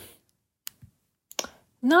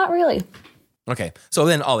 Not really. Okay. So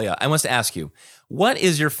then, Alia, I want to ask you, what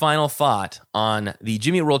is your final thought on the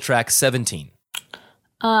Jimmy Eat World track 17?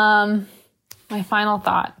 My final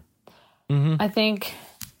thought. I think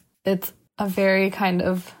it's a very kind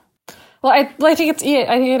of, I think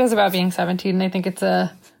it is about being 17, and I think it's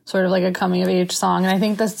a sort of like a coming of age song. And I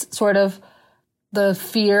think this sort of the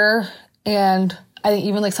fear, and I think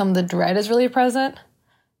even like some of the dread is really present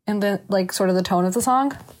in the like sort of the tone of the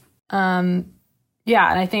song. And you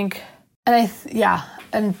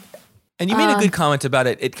made a good comment about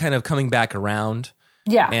it kind of coming back around.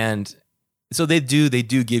 Yeah. And so they do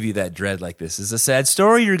give you that dread, like this is a sad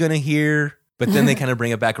story you're going to hear, but then they kind of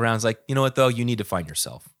bring it back around. It's like, you know what though? You need to find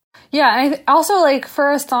yourself. Yeah. And also like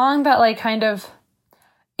for a song that like kind of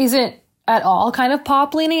isn't at all kind of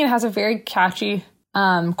pop leaning, it has a very catchy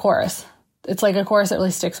chorus. It's like a chorus that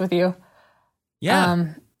really sticks with you. Yeah.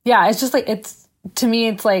 It's just like, to me,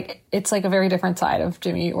 it's like a very different side of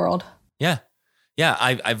Jimmy Eat World. Yeah. Yeah,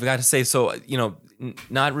 I've got to say, so,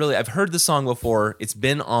 not really. I've heard the song before. It's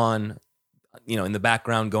been on, in the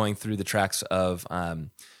background going through the tracks of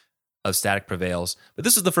Static Prevails. But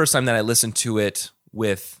this is the first time that I listened to it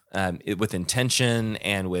with intention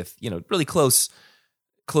and with, really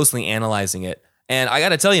closely analyzing it. And I got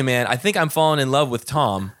to tell you, man, I think I'm falling in love with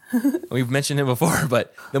Tom. We've mentioned him before,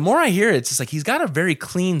 but the more I hear it, it's just like he's got a very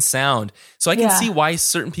clean sound. So I can see why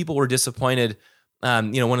certain people were disappointed.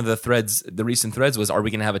 One of the recent threads was, are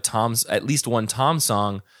we going to have at least one Tom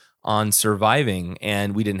song on Surviving?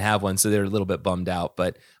 And we didn't have one, so they're a little bit bummed out.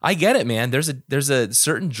 But I get it, man. There's a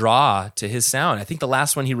certain draw to his sound. I think the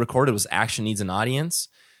last one he recorded was Action Needs an Audience.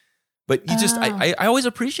 But I always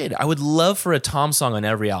appreciate it. I would love for a Tom song on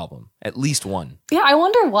every album, at least one. Yeah, I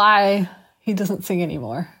wonder why he doesn't sing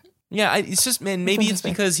anymore. Yeah, it's just, man, maybe it's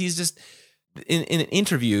because he's just, in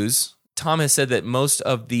interviews, Tom has said that most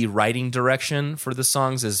of the writing direction for the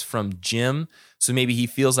songs is from Jim. So maybe he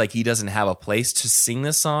feels like he doesn't have a place to sing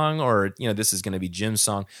this song, or, this is going to be Jim's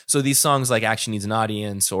song. So these songs like Action Needs an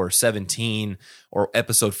Audience or 17 or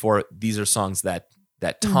Episode 4, these are songs that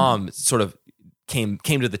Tom sort of came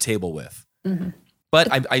to the table with. Mm-hmm. But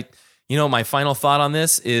I my final thought on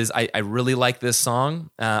this is I really like this song.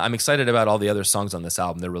 I'm excited about all the other songs on this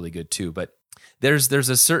album. They're really good too. But there's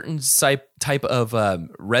a certain type of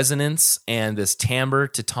resonance and this timbre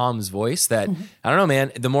to Tom's voice that I don't know,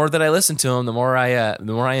 man. The more that I listen to him, the more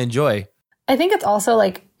I enjoy. I think it's also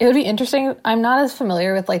like, it would be interesting. I'm not as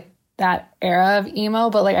familiar with like that era of emo,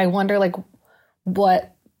 but like I wonder like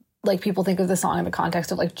what like people think of the song in the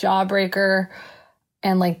context of like Jawbreaker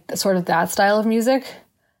and like sort of that style of music.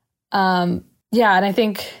 And I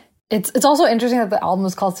think it's also interesting that the album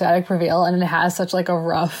is called Static Prevail and it has such like a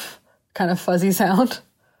rough kind of fuzzy sound.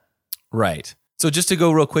 Right. So just to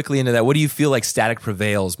go real quickly into that, what do you feel like Static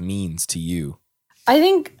Prevails means to you? I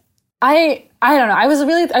think I don't know. I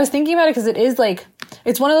was thinking about it because it is like,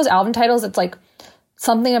 it's one of those album titles. It's like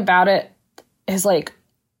something about it is like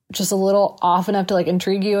just a little off enough to like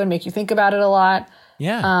intrigue you and make you think about it a lot.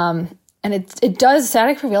 Yeah. And it does,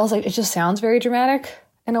 Static Prevails, like it just sounds very dramatic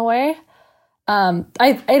in a way.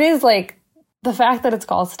 It is like the fact that it's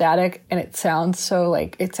called Static and it sounds so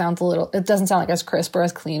like, it doesn't sound like as crisp or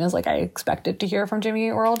as clean as like I expected to hear from Jimmy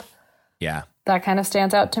Eat World. Yeah. That kind of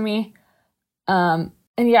stands out to me. And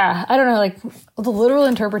yeah, I don't know, like the literal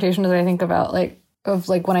interpretation that I think about like, of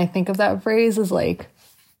like when I think of that phrase is like,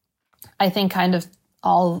 I think kind of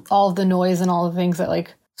all of the noise and all the things that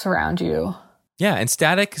like surround you. Yeah, and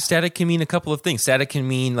static can mean a couple of things. Static can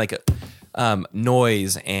mean like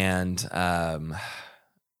noise and the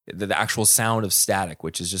actual sound of static,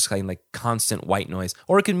 which is just kind of like constant white noise.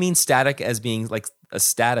 Or it can mean static as being like a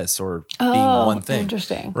status or being one thing.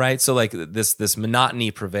 Interesting. Right? So like this monotony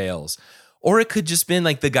prevails. Or it could just been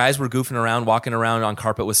like the guys were goofing around, walking around on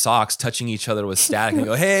carpet with socks, touching each other with static and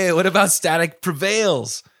go, hey, what about Static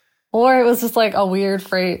Prevails? Or it was just like a weird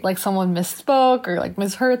phrase, like someone misspoke or like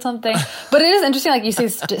misheard something. But it is interesting, like you say,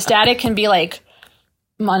 static can be like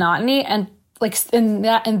monotony, and like in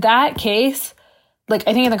that case, like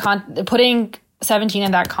I think putting 17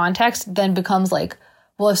 in that context then becomes like,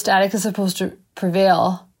 well, if static is supposed to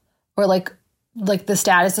prevail, or like the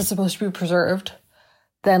status is supposed to be preserved,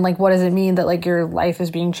 then like what does it mean that like your life is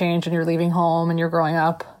being changed and you're leaving home and you're growing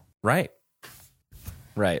up? Right.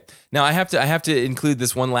 Now I have to include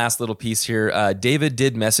this one last little piece here. David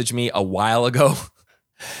did message me a while ago,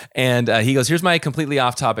 and he goes, "Here's my completely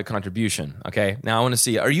off-topic contribution." Okay, now I want to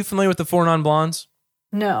see. Are you familiar with the Four Non Blondes?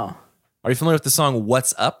 No. Are you familiar with the song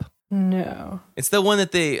 "What's Up"? No. It's the one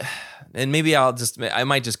that and maybe I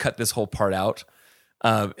might just cut this whole part out.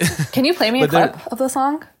 Can you play me a clip of the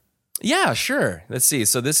song? Yeah, sure. Let's see.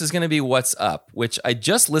 So this is going to be "What's Up," which I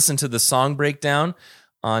just listened to the song breakdown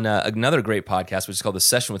on another great podcast, which is called The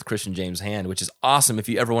Session with Christian James Hand, which is awesome if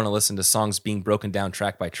you ever want to listen to songs being broken down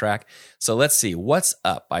track by track. So let's see. What's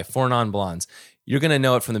Up by Four Non Blondes. You're going to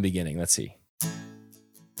know it from the beginning. Let's see.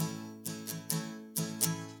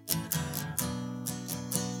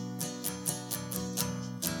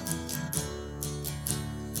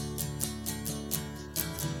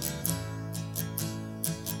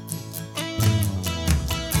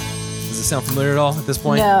 Does it sound familiar at all at this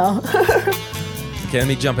point? No. Okay, let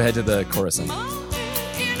me jump ahead to the chorus.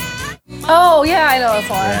 Oh, yeah, I know this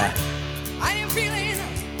one.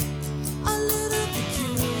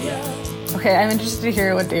 Yeah. Okay, I'm interested to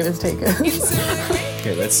hear what David's take is.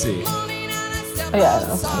 Okay, let's see. Oh, yeah, I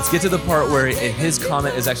know. Let's get to the part where his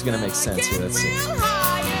comment is actually going to make sense here. Let's see.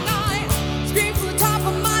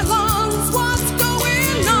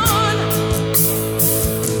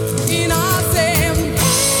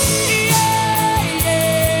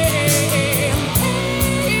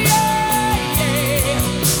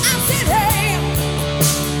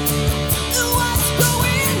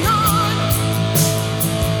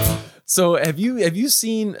 So have you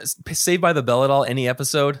seen Saved by the Bell at all? Any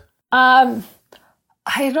episode? I've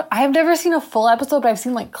never seen a full episode, but I've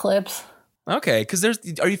seen like clips. Okay, because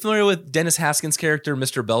are you familiar with Dennis Haskins' character,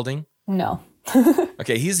 Mr. Belding? No.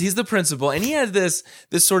 Okay, he's the principal, and he had this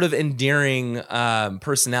sort of endearing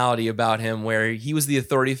personality about him, where he was the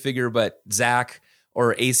authority figure, but Zach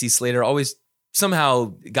or AC Slater always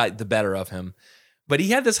somehow got the better of him. But he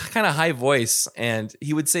had this kind of high voice, and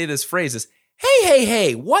he would say this phrase: "Is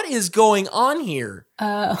hey, what is going on here?"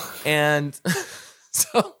 And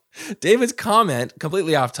so David's comment,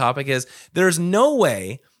 completely off topic, is there's no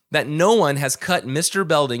way that no one has cut Mr.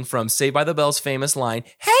 Belding from Saved by the Bell's famous line,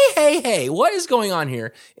 hey, what is going on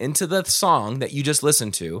here, into the song that you just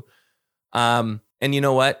listened to. And you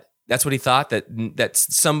know what? That's what he thought, that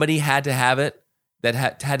somebody had to have it, that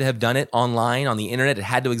had to have done it online, on the internet. It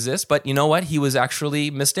had to exist. But you know what? He was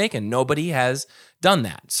actually mistaken. Nobody has done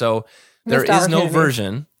that. So there is no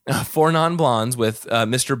version for non-blondes with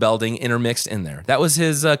Mr. Belding intermixed in there. That was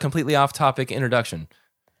his completely off-topic introduction.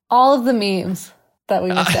 All of the memes that we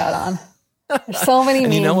missed out on. There's so many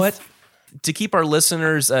memes. You know what? To keep our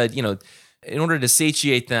listeners, in order to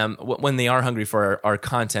satiate them when they are hungry for our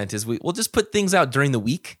content, is we'll just put things out during the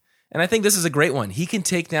week. And I think this is a great one. He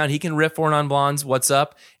can rip Four Non-Blondes, What's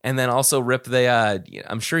Up, and then also rip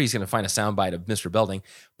I'm sure he's going to find a soundbite of Mr. Belding.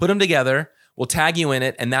 Put them together. We'll tag you in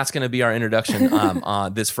it, and that's going to be our introduction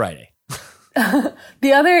on this Friday.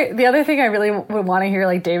 The other thing I really would want to hear,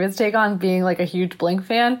 like, David's take on, being like a huge Blink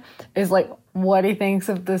fan, is like what he thinks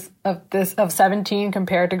of 17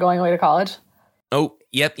 compared to going away to college. Oh,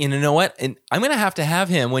 yep. And you know what? And I'm going to have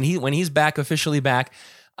him when he's back, officially back.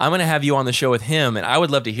 I'm going to have you on the show with him, and I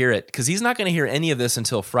would love to hear it, because he's not going to hear any of this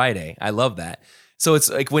until Friday. I love that. So it's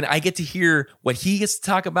like when I get to hear what he gets to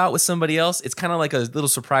talk about with somebody else, it's kind of like a little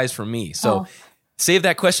surprise for me. So save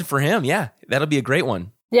that question for him. Yeah, that'll be a great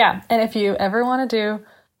one. Yeah. And if you ever want to do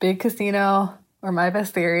Big Casino or My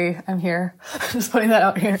Best Theory, I'm here. Just putting that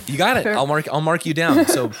out here. You got it. Sure. I'll mark you down.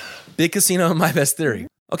 So Big Casino and My Best Theory.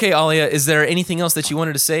 Okay, Alia, is there anything else that you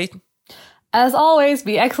wanted to say? As always,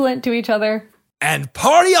 be excellent to each other. And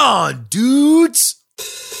party on, dudes!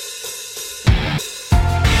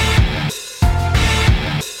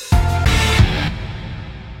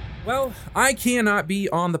 Well, I cannot be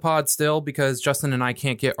on the pod still because Justin and I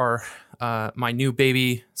can't get our my new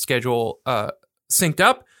baby schedule synced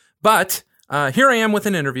up. But here I am with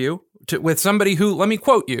an interview with somebody who, let me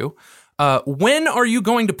quote you, when are you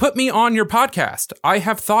going to put me on your podcast? I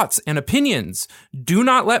have thoughts and opinions. Do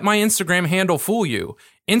not let my Instagram handle fool you.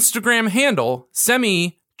 Instagram handle,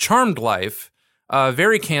 semi-charmed life.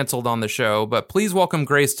 Very canceled on the show, but please welcome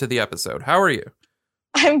Grace to the episode. How are you?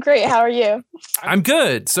 I'm great. How are you? I'm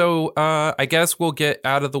good. So I guess we'll get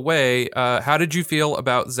out of the way. How did you feel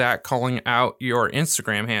about Zach calling out your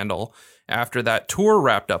Instagram handle after that tour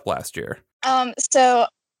wrapped up last year? So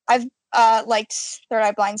I've liked Third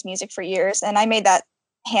Eye Blind's music for years, and I made that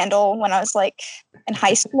handle when I was like in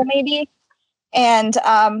high school maybe. And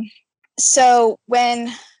so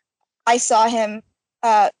when I saw him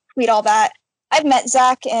tweet all that, I've met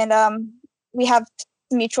Zach, and we have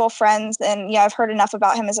mutual friends, and I've heard enough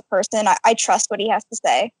about him as a person. I trust what he has to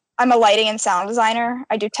say. I'm a lighting and sound designer.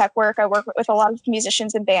 I do tech work. I work with a lot of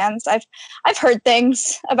musicians and bands. I've heard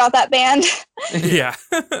things about that band. Yeah.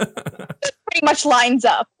 Pretty much lines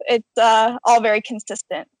up. It's all very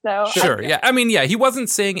consistent. So sure. Yeah. I mean, yeah, he wasn't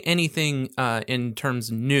saying anything in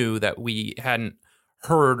terms new that we hadn't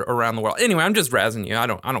heard around the world. Anyway, I'm just razzing you. I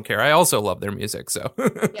don't care. I also love their music. So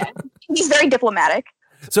yeah, he's very diplomatic.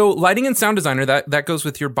 So lighting and sound designer, that goes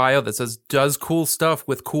with your bio that says does cool stuff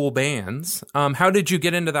with cool bands. How did you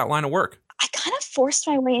get into that line of work? I kind of forced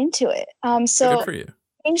my way into it. So good for you.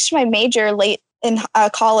 I changed my major late in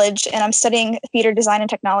college, and I'm studying theater design and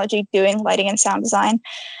technology, doing lighting and sound design.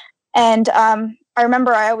 And I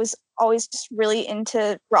remember I was always just really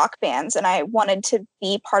into rock bands, and I wanted to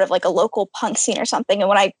be part of like a local punk scene or something. And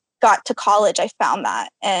when I got to college, I found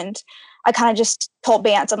that, and I kind of just told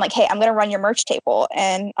bands, I'm like, hey, I'm going to run your merch table.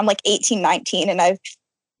 And I'm like 18, 19. And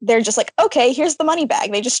they're just like, okay, here's the money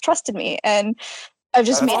bag. They just trusted me. And I've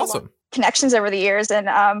just made awesome connections over the years. And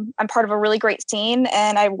I'm part of a really great scene.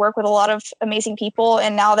 And I work with a lot of amazing people.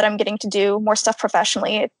 And now that I'm getting to do more stuff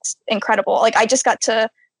professionally, it's incredible. Like I just got to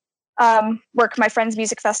work my friend's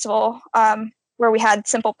music festival where we had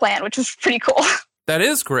Simple Plan, which was pretty cool. That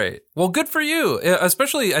is great. Well, good for you.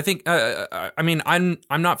 Especially, I think, I mean, I'm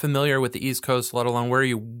not familiar with the East Coast, let alone, where are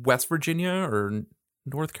you, West Virginia or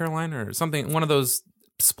North Carolina or something, one of those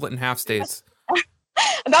split in half states?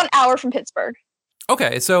 About an hour from Pittsburgh.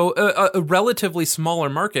 Okay, so a relatively smaller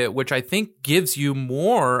market, which I think gives you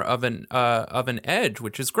more of an edge,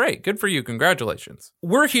 which is great. Good for you. Congratulations.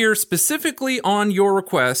 We're here specifically on your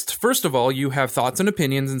request. First of all, you have thoughts and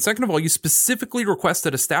opinions, and second of all, you specifically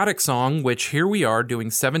requested a Static song, which here we are doing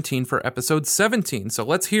 17 for episode 17. So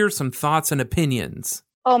let's hear some thoughts and opinions.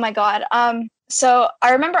 Oh my God. So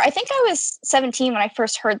I remember, I think I was 17 when I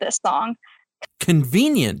first heard this song.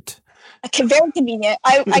 Convenient. Very convenient.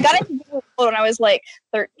 I got into Jimmy World when I was like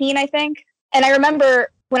 13, I think. And I remember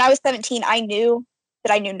when I was 17, I knew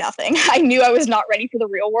that I knew nothing. I knew I was not ready for the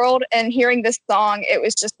real world. And hearing this song, it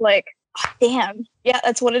was just like, oh, damn, yeah,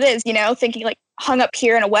 that's what it is. You know, thinking like hung up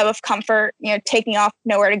here in a web of comfort, you know, taking off,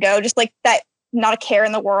 nowhere to go, just like that, not a care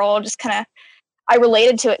in the world. Just kind of, I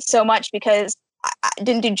related to it so much because I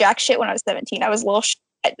didn't do jack shit when I was 17. I was a little,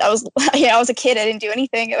 I was a kid. I didn't do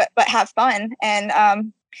anything but have fun.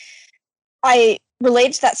 And, I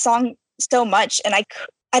related to that song so much, and I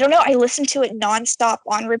don't know, I listened to it nonstop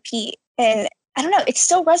on repeat, and I don't know, it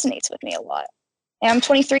still resonates with me a lot. And I'm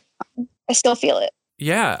 23, I still feel it.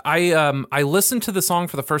 Yeah, I listened to the song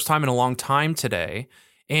for the first time in a long time today,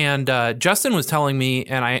 and Justin was telling me,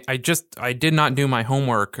 and I did not do my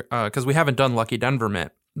homework because we haven't done Lucky Denverman,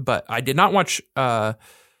 but I did not watch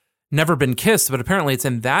Never Been Kissed, but apparently it's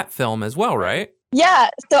in that film as well, right? Yeah,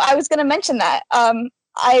 so I was going to mention that.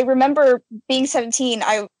 I remember being 17,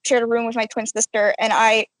 I shared a room with my twin sister, and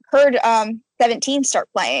I heard 17 start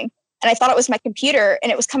playing, and I thought it was my computer,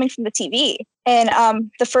 and it was coming from the TV. And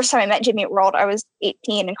the first time I met Jimmy Eat World, I was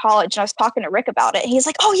 18 in college, and I was talking to Rick about it. And he's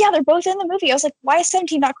like, oh, yeah, they're both in the movie. I was like, why is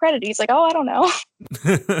 17 not credited? He's like, oh, I don't know.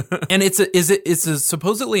 And it's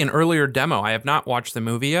supposedly an earlier demo. I have not watched the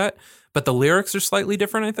movie yet, but the lyrics are slightly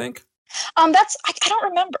different, I think. I don't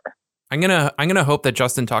remember. I'm gonna hope that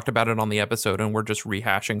Justin talked about it on the episode and we're just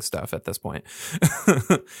rehashing stuff at this point,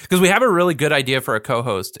 because we have a really good idea for a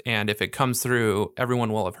co-host, and if it comes through,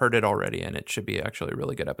 everyone will have heard it already, and it should be actually a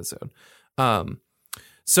really good episode.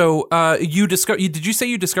 So did you say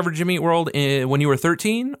you discovered Jimmy Eat World when you were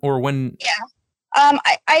 13 or when? Yeah,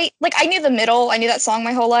 I knew the middle. I knew that song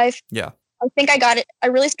my whole life. Yeah, I think I got it. I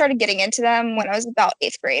really started getting into them when I was about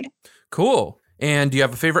 8th grade. Cool. And do you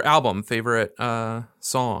have a favorite album, favorite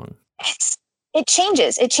song? It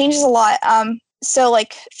changes. It changes a lot. So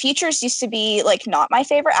like Futures used to be like not my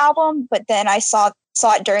favorite album, but then I saw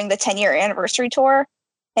it during the 10-year anniversary tour,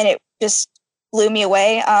 and it just blew me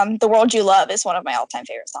away. The World You Love is one of my all-time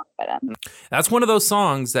favorite songs by them. That's one of those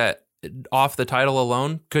songs that off the title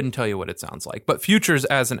alone couldn't tell you what it sounds like. But Futures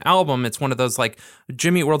as an album, it's one of those, like,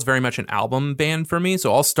 Jimmy Eat World's very much an album band for me,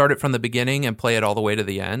 so I'll start it from the beginning and play it all the way to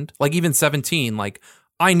the end. Like even 17, like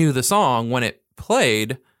I knew the song when it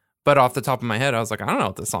played, but off the top of my head, I was like, I don't know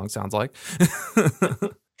what this song sounds like.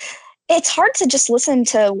 It's hard to just listen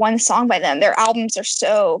to one song by them. Their albums are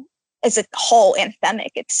so, as a whole, anthemic.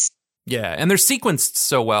 Yeah, and they're sequenced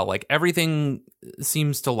so well. Like everything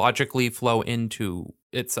seems to logically flow into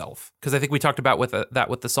itself. Because I think we talked about with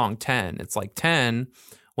the song 10. It's like 10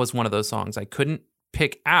 was one of those songs I couldn't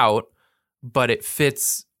pick out, but it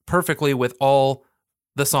fits perfectly with all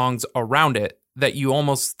the songs around it that you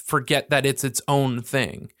almost forget that it's its own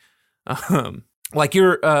thing. Like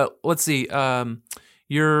you're, let's see,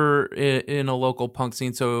 you're in a local punk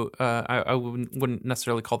scene, so I wouldn't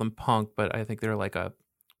necessarily call them punk, but I think they're like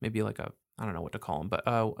maybe like a, I don't know what to call them,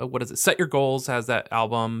 but what is it? Set Your Goals has that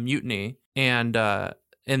album Mutiny, and at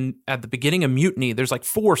the beginning of Mutiny, there's like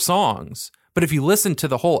 4 songs, but if you listen to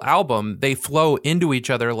the whole album, they flow into each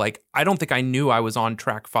other. Like I don't think I knew I was on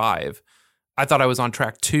track 5. I thought I was on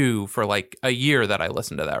track 2 for like a year that I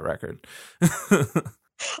listened to that record.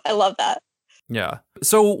 I love that. Yeah.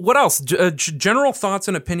 So what else? General thoughts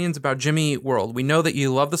and opinions about Jimmy Eat World. We know that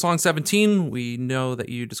you love the song 17. We know that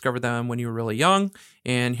you discovered them when you were really young.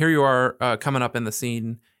 And here you are coming up in the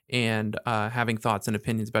scene and having thoughts and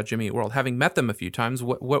opinions about Jimmy Eat World. Having met them a few times,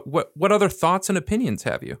 what other thoughts and opinions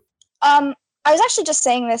have you? I was actually just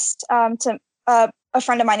saying this to a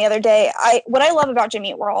friend of mine the other day. What I love about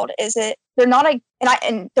Jimmy Eat World is that they're not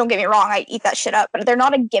and don't get me wrong, I eat that shit up, but they're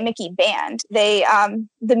not a gimmicky band. They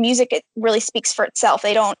the music, it really speaks for itself.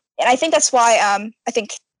 They don't, and I think that's why I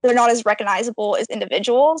think they're not as recognizable as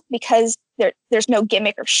individuals, because there's no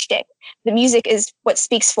gimmick or shtick. The music is what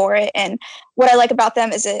speaks for it, and what I like about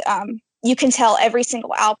them is that you can tell every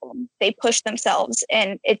single album they push themselves,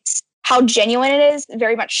 and it's how genuine it is.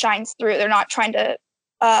 Very much shines through. They're not trying to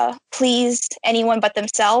please anyone but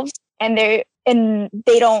themselves, and they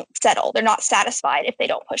don't settle. They're not satisfied if they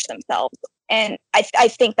don't push themselves, and I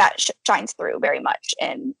think that shines through very much.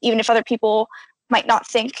 And even if other people might not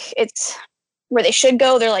think it's where they should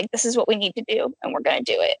go, they're like, this is what we need to do, and we're going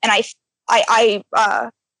to do it. And I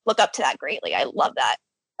look up to that greatly. I love that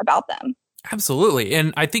about them. Absolutely.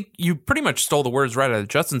 And I think you pretty much stole the words right out of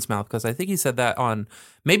Justin's mouth, because I think he said that on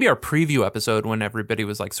maybe our preview episode when everybody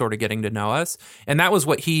was like sort of getting to know us. And that was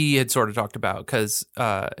what he had sort of talked about, because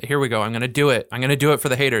here we go. I'm going to do it. I'm going to do it for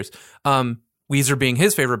the haters. Weezer being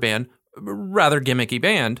his favorite band, rather gimmicky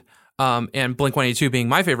band, and Blink-182 being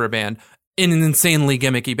my favorite band, in an insanely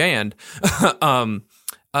gimmicky band.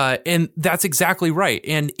 And that's exactly right.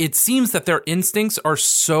 And it seems that their instincts are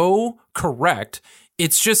so correct.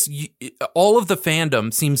 It's just all of the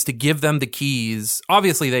fandom seems to give them the keys.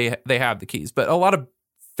 Obviously, they have the keys, but a lot of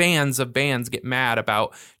fans of bands get mad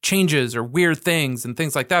about changes or weird things and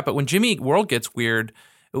things like that. But when Jimmy Eat World gets weird,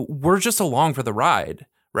 we're just along for the ride,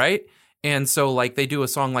 right? And so, like, they do a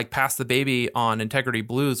song like "Pass the Baby" on Integrity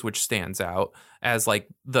Blues, which stands out as like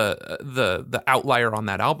the outlier on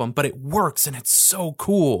that album, but it works and it's so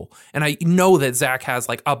cool. And I know that Zach has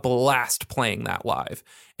like a blast playing that live.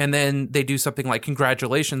 And then they do something like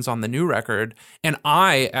 "Congratulations" on the new record. And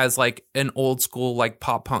I, as like an old school like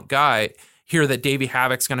pop punk guy, hear that Davey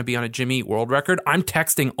Havok's going to be on a Jimmy Eat World record. I'm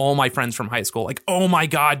texting all my friends from high school, like, "Oh my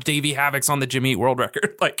God, Davey Havok's on the Jimmy Eat World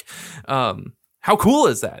record." Like, how cool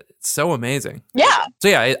is that? It's so amazing. Yeah. So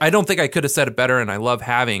yeah, I don't think I could have said it better, and I love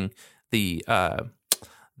having the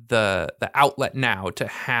outlet now to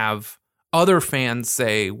have other fans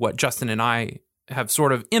say what Justin and I have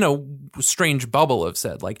sort of in a strange bubble have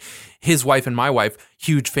said. Like, his wife and my wife,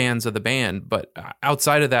 huge fans of the band, but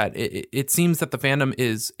outside of that, it seems that the fandom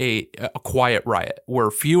is a quiet riot. We're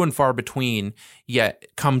few and far between, yet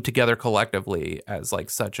come together collectively as like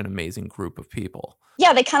such an amazing group of people.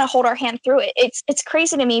 Yeah, they kind of hold our hand through it. It's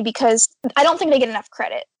crazy to me because I don't think they get enough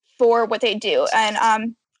credit for what they do.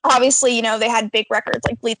 And obviously, you know, they had big records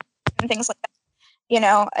like Bleed and things like that, you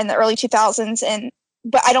know, in the early 2000s.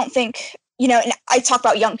 But I don't think, you know, and I talk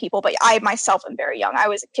about young people, but I myself am very young. I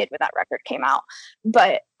was a kid when that record came out.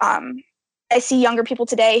 But I see younger people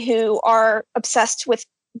today who are obsessed with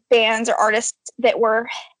bands or artists that were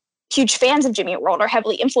huge fans of Jimmy Eat World or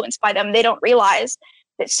heavily influenced by them. They don't realize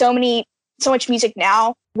that so much music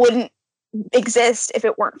now wouldn't exist if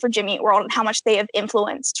it weren't for Jimmy Eat World and how much they have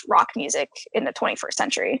influenced rock music in the 21st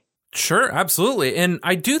century. Sure, absolutely. And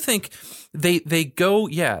I do think they go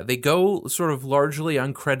sort of largely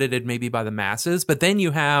uncredited maybe by the masses, but then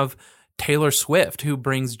you have Taylor Swift who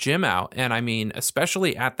brings Jim out. And I mean,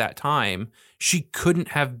 especially at that time, she couldn't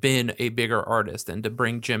have been a bigger artist than to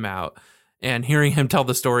bring Jim out. And hearing him tell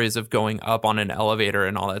the stories of going up on an elevator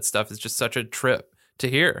and all that stuff is just such a trip to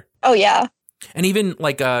hear. Oh, yeah. And even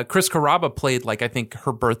like Chris Carrabba played like, I think,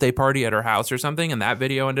 her birthday party at her house or something, and that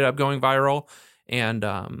video ended up going viral. And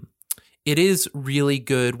it is really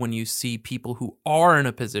good when you see people who are in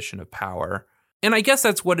a position of power. And I guess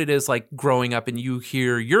that's what it is like growing up and you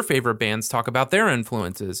hear your favorite bands talk about their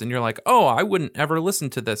influences and you're like, oh, I wouldn't ever listen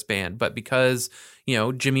to this band. But because, you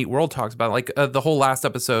know, Jimmy Eat World talks about it, like the whole last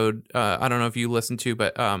episode, I don't know if you listened to,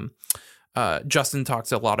 but Justin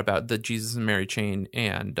talks a lot about the Jesus and Mary Chain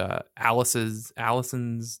and Allison's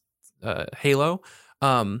Halo.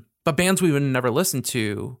 But bands we would never listen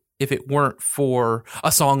to if it weren't for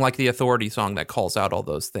a song like the Authority song that calls out all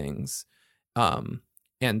those things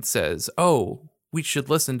and says, oh, we should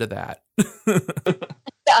listen to that.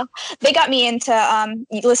 Yeah, they got me into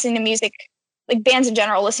listening to music, like bands in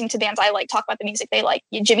general, listening to bands I like, talk about the music they like.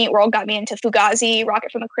 Jimmy Eat World got me into Fugazi,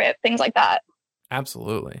 Rocket from the Crypt, things like that.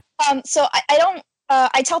 Absolutely. So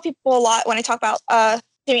I tell people a lot when I talk about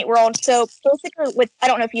Jimmy Eat World. So basically, I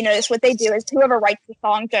don't know if you noticed, what they do is whoever writes the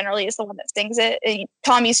song generally is the one that sings it. And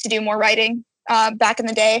Tom used to do more writing back in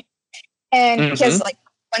the day, and he has like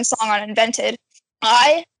one song on Invented.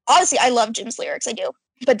 I love Jim's lyrics, I do,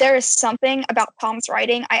 but there is something about Tom's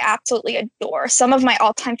writing I absolutely adore. Some of my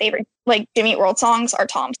all-time favorite like Jimmy Eat World songs are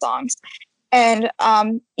Tom's songs, and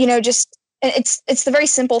you know, just it's the very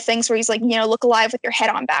simple things where he's like, you know, look alive with your head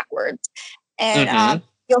on backwards, and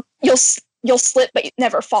you'll slip but you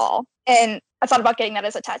never fall. And I thought about getting that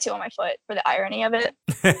as a tattoo on my foot for the irony of it.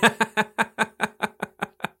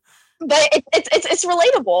 But it's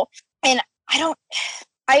relatable, and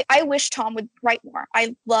I wish Tom would write more.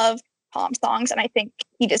 I love Tom's songs, and I think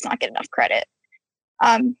he does not get enough credit.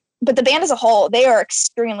 But the band as a whole, they are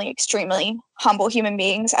extremely, extremely humble human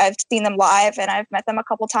beings. I've seen them live, and I've met them a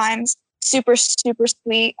couple times. Super, super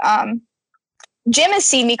sweet. Jim has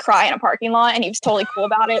seen me cry in a parking lot, and he was totally cool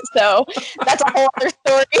about it. So that's a whole other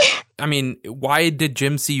story. I mean, why did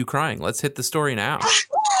Jim see you crying? Let's hit the story now.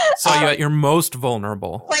 Saw you at your most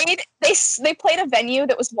vulnerable. They played a venue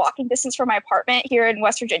that was walking distance from my apartment here in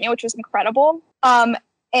West Virginia, which was incredible.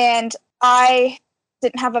 And I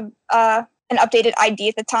didn't have an updated ID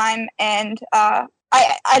at the time, and I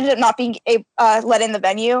ended up not being let in the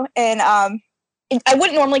venue. And I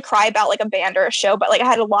wouldn't normally cry about like a band or a show, but like I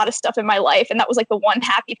had a lot of stuff in my life, and that was like the one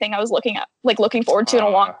happy thing I was looking forward to in a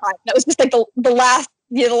long time. That was just like the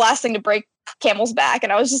last thing to break Camel's back,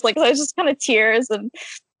 and I was just kind of tears, and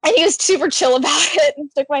he was super chill about it and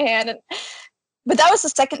took my hand. But that was the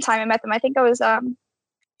second time I met them. I think I was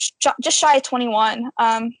just shy of 21.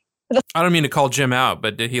 I don't mean to call Jim out,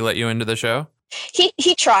 but did he let you into the show?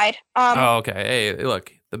 He tried. Oh, okay. Hey,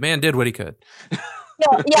 look, the man did what he could.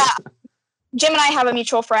 No, yeah. Jim and I have a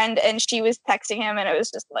mutual friend, and she was texting him, and it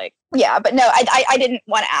was just like, yeah. But no, I didn't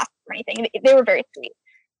want to ask for anything. They were very sweet.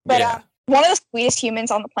 But one of the sweetest humans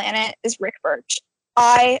on the planet is Rick Birch.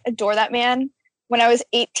 I adore that man. When I was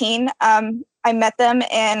 18, I met them,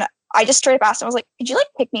 and I just straight up asked him, I was like, could you like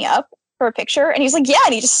pick me up for a picture? And he's like, yeah,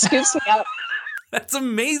 and he just scoops me up. That's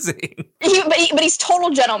amazing. But he's total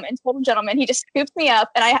gentleman. He just scoops me up,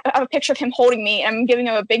 and I have a picture of him holding me, and I'm giving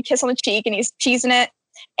him a big kiss on the cheek, and he's cheesing it.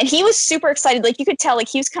 And he was super excited. Like, you could tell, like,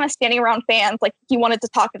 he was kind of standing around fans. Like, he wanted to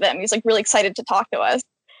talk to them. He was, like, really excited to talk to us.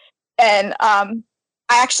 And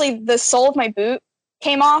the sole of my boot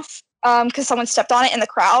came off because someone stepped on it in the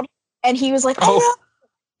crowd. And he was like, oh, no.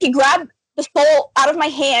 He grabbed the sole out of my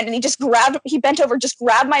hand, and he bent over, just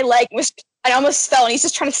grabbed my leg. I almost fell, and he's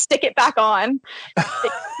just trying to stick it back on.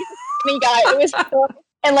 Me guy, it was so,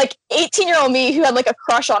 and like 18-year-old me who had like a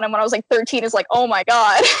crush on him when I was like 13 is like, oh my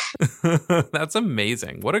God. That's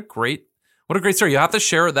amazing. What a great story. You have to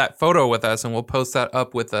share that photo with us, and we'll post that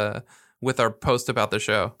up with our post about the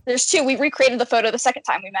show. There's two. We recreated the photo the second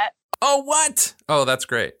time we met. Oh, what? Oh, that's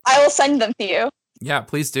great. I will send them to you. Yeah,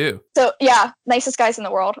 please do. So yeah, nicest guys in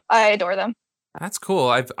the world. I adore them. That's cool.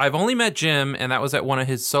 I've only met Jim, and that was at one of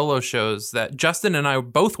his solo shows that Justin and I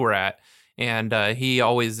both were at. And he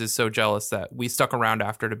always is so jealous that we stuck around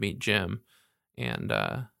after to meet Jim. And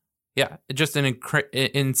just an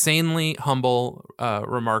insanely humble,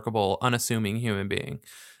 remarkable, unassuming human being.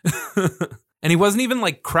 And he wasn't even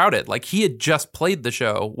like crowded. Like, he had just played the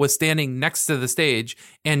show, was standing next to the stage,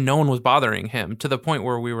 and no one was bothering him, to the point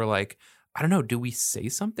where we were like, I don't know, do we say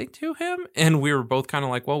something to him? And we were both kind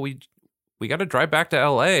of like, well, we got to drive back to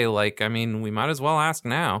LA. Like, I mean, we might as well ask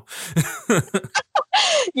now.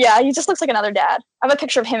 Yeah, he just looks like another dad. I have a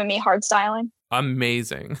picture of him and me hard styling.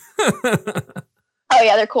 Amazing. Oh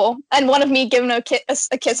yeah, they're cool. And one of me giving a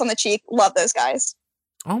kiss on the cheek. Love those guys.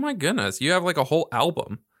 Oh my goodness. You have like a whole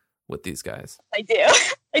album with these guys. I do.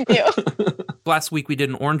 Last week we did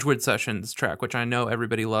an Orangewood Sessions track, which I know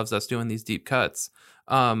everybody loves us doing these deep cuts.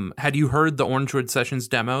 Had you heard the Orangewood Sessions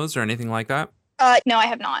demos or anything like that? No, I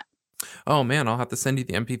have not. Oh man, I'll have to send you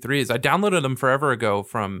the MP3s. I downloaded them forever ago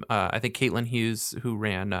from I think Caitlin Hughes, who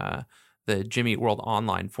ran the Jimmy Eat World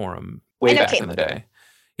online forum way back in the day.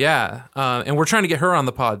 Yeah, and we're trying to get her on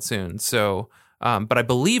the pod soon. So, but I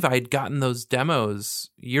believe I'd gotten those demos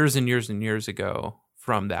years and years and years ago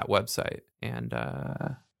from that website. And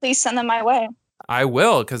please send them my way. I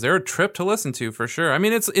will, because they're a trip to listen to for sure. I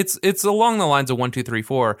mean, it's along the lines of 1, 2, 3,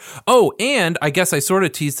 4. Oh, and I guess I sort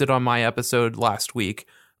of teased it on my episode last week.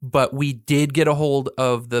 But we did get a hold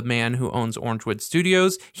of the man who owns Orangewood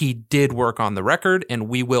Studios. He did work on the record, and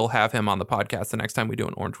we will have him on the podcast the next time we do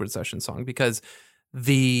an Orangewood Session song, because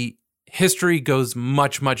the history goes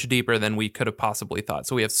much, much deeper than we could have possibly thought.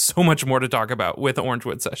 So we have so much more to talk about with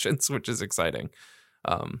Orangewood Sessions, which is exciting.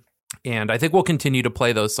 And I think we'll continue to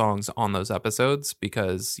play those songs on those episodes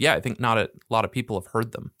because, yeah, I think not a lot of people have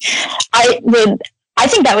heard them. I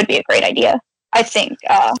think that would be a great idea. I think.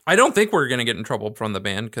 I don't think we're going to get in trouble from the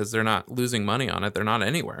band because they're not losing money on it. They're not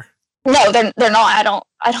anywhere. No, they're not.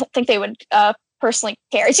 I don't think they would personally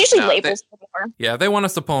care. It's usually labels more. Yeah, they want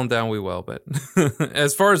us to pull them down. We will, but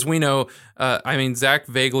as far as we know, I mean, Zach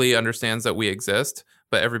vaguely understands that we exist,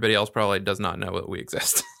 but everybody else probably does not know that we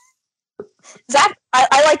exist. Zach,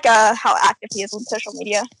 I like how active he is on social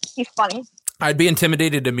media. He's funny. I'd be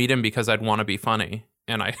intimidated to meet him because I'd want to be funny,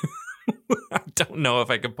 and I don't know if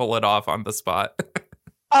I could pull it off on the spot.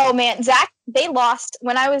 Oh man, Zach, they lost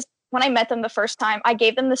when I met them the first time. I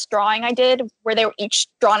gave them this drawing I did where they were each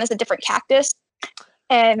drawn as a different cactus,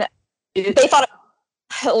 and they thought it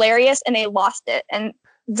was hilarious, and they lost it. And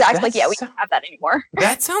Zach's like, "Yeah, we don't have that anymore."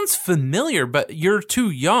 That sounds familiar, but you're too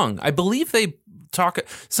young. I believe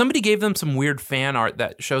somebody gave them some weird fan art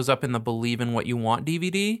that shows up in the Believe in What You Want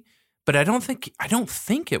DVD, but I don't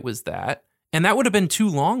think it was that. And that would have been too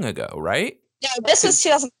long ago, right? No, this was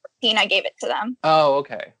 2014. I gave it to them. Oh,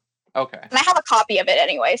 okay. And I have a copy of it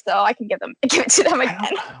anyway, so I can give it to them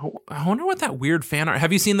again. I wonder what that weird fan art.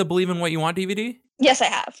 Have you seen the Believe in What You Want DVD? Yes, I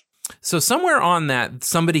have. So somewhere on that,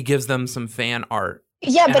 somebody gives them some fan art,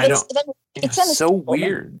 Yeah, And but I it's done so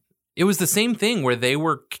weird. It was the same thing where they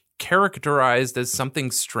were characterized as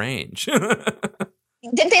something strange.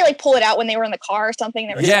 Didn't they like pull it out when they were in the car or something?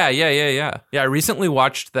 They were Yeah. Yeah, I recently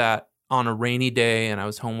watched that on a rainy day and I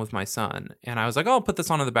was home with my son. And I was like, oh, I'll put this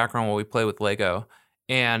on in the background while we play with Lego.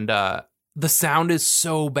 And the sound is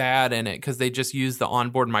so bad in it because they just use the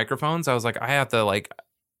onboard microphones. I was like, I have to like,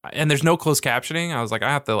 and there's no closed captioning. I was like, I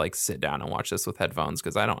have to like sit down and watch this with headphones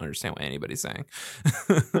because I don't understand what anybody's saying.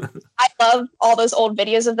 I love all those old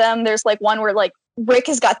videos of them. There's like one where like Rick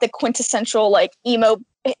has got the quintessential like emo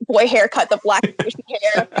boy haircut, the black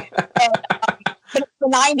hair. And, but it's the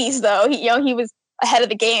 90s though. He was ahead of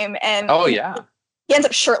the game, and Oh he ends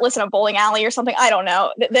up shirtless in a bowling alley or something. I don't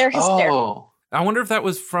know. They're hysterical. Oh. I wonder if that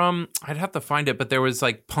was from, I'd have to find it, but there was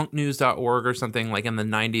like punknews.org or something like in the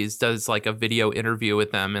 90s does like a video interview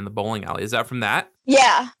with them in the bowling alley. Is that from that?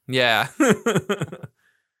 Yeah, Yeah.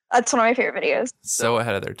 that's one of my favorite videos. So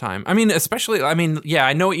ahead of their time. I mean, especially, yeah,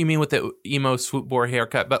 I know what you mean with the emo swoop boy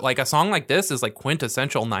haircut, but like a song like this is like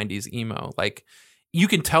quintessential 90s emo. Like you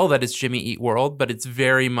can tell that it's Jimmy Eat World, but it's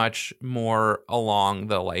very much more along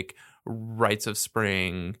the like Rites of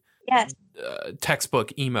Spring, Yes.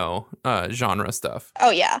 textbook emo genre stuff.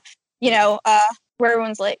 Oh yeah. Where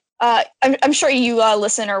everyone's like, I'm sure you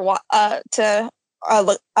listen or look at the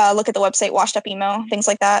website Washed Up Emo, things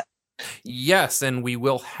like that. Yes, and we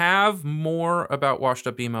will have more about Washed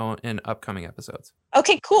Up Emo in upcoming episodes.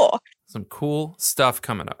 Okay, cool. Some cool stuff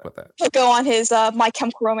coming up with it. He'll go on his My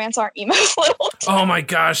Chemical Romance aren't emo little. Oh my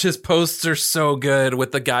gosh, his posts are so good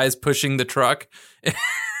with the guys pushing the truck.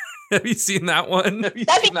 Have you seen that one? Have you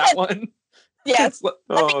That'd seen be that good. one? Yes.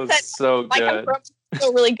 Oh, so My good. Chemical Romance is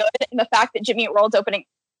still really good, and the fact that Jimmy Eat World's opening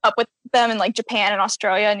up with them in like Japan and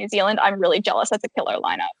Australia and New Zealand, I'm really jealous. That's a killer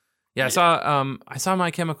lineup. Yeah, I saw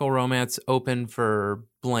My Chemical Romance open for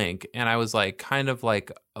Blink, and I was like kind of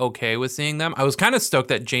like okay with seeing them. I was kind of stoked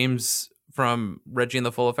that James from Reggie and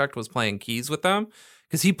the Full Effect was playing keys with them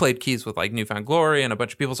because he played keys with like Newfound Glory and a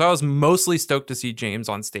bunch of people. So I was mostly stoked to see James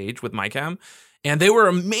on stage with My Chem, and they were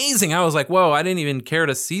amazing. I was like, whoa, I didn't even care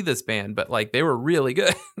to see this band, but like they were really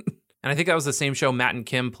good. And I think that was the same show Matt and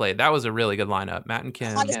Kim played. That was a really good lineup. Matt and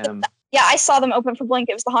Kim. Yeah, I saw them open for Blink.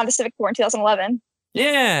 It was the Honda Civic Tour in 2011.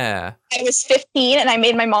 Yeah. I was 15 and I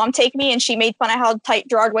made my mom take me, and she made fun of how tight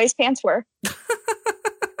Gerard Way's pants were.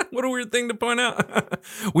 What a weird thing to point out.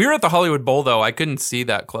 We were at the Hollywood Bowl, though. I couldn't see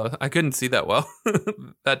that close. I couldn't see that well.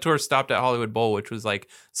 That tour stopped at Hollywood Bowl, which was like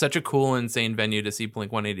such a cool, insane venue to see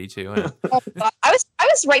Blink 182. Oh, God. I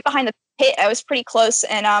was right behind the pit. I was pretty close.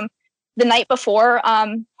 And the night before,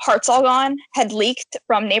 Hearts All Gone had leaked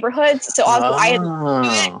from Neighborhoods. So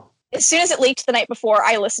as soon as it leaked the night before,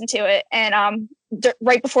 I listened to it. And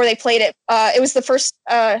right before they played it, it was the first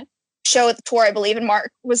show at the tour, I believe. And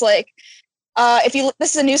Mark was like,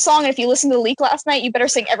 this is a new song, and if you listen to the leak last night, you better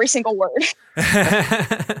sing every single word.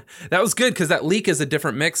 That was good because that leak is a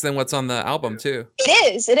different mix than what's on the album too.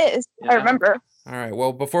 It is. Yeah. I remember. All right.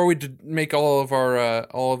 Well, before we make all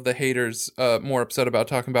of the haters more upset about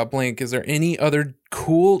talking about Blink, is there any other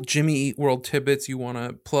cool Jimmy Eat World tidbits you want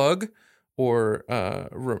to plug or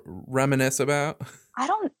reminisce about? I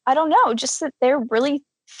don't know. Just that they're really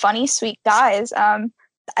funny, sweet guys. I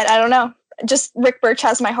don't know. Just Rick Birch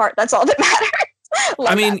has my heart. That's all that matters.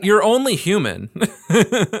 I mean, you're only human.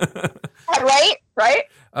 Right?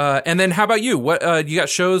 And then how about you? What you got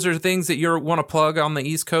shows or things that you want to plug on the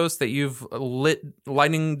East Coast that you've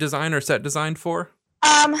lighting design or set designed for?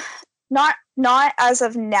 Not as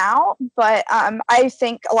of now, but I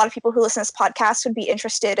think a lot of people who listen to this podcast would be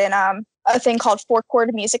interested in a thing called Four Chord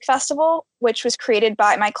Music Festival, which was created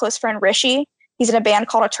by my close friend Rishi. He's in a band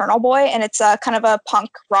called Eternal Boy, and it's kind of a punk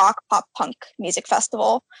rock, pop punk music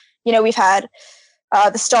festival. We've had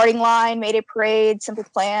The Starting Line, Mayday Parade, Simple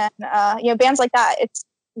Plan, bands like that. It's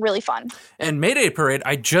really fun. And Mayday Parade,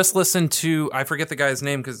 I just listened to, I forget the guy's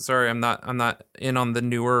name because sorry, I'm not in on the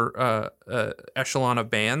newer echelon of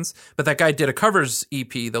bands, but that guy did a covers EP,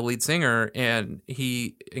 the lead singer, and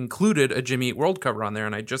he included a Jimmy Eat World cover on there,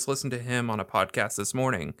 and I just listened to him on a podcast this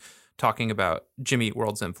morning talking about Jimmy Eat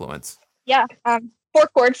World's influence. Yeah. Four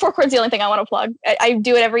Chord's the only thing I want to plug. I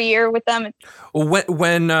do it every year with them.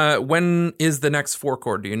 When is the next Four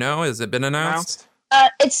Chord? Do you know? Has it been announced?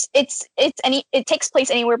 It takes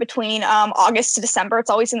place anywhere between August to December.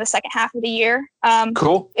 It's always in the second half of the year.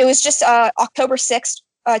 Cool. It was just October 6th,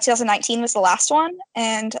 2019 was the last one,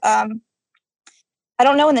 and I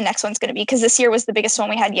don't know when the next one's going to be because this year was the biggest one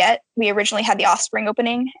we had yet. We originally had the Offspring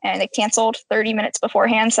opening, and they canceled 30 minutes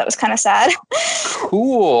beforehand, so that was kind of sad.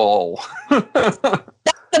 Cool. That's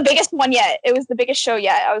the biggest one yet. It was the biggest show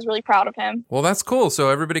yet. I was really proud of him. Well, that's cool. So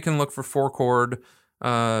everybody can look for Four Chord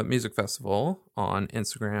Music Festival on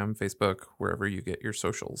Instagram, Facebook, wherever you get your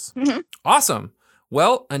socials. Mhm. Awesome.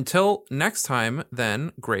 Well, until next time,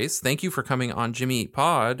 then, Grace, thank you for coming on Jimmy Eat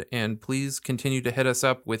Pod, and please continue to hit us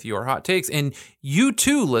up with your hot takes. And you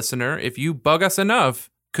too, listener, if you bug us enough,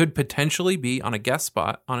 could potentially be on a guest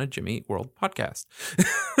spot on a Jimmy Eat World podcast.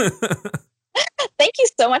 Thank you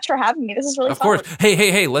so much for having me. This is really Of fun. course.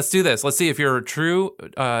 Hey, let's do this. Let's see if you're a true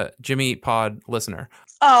Jimmy Eat Pod listener.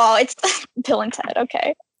 Oh, it's Bill and Ted.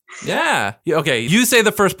 Okay. Yeah. Okay, you say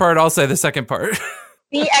the first part, I'll say the second part.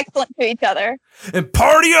 Be excellent to each other. And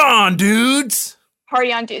party on, dudes!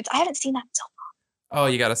 Party on, dudes. I haven't seen that in so long. Oh,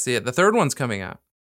 you got to see it. The third one's coming out.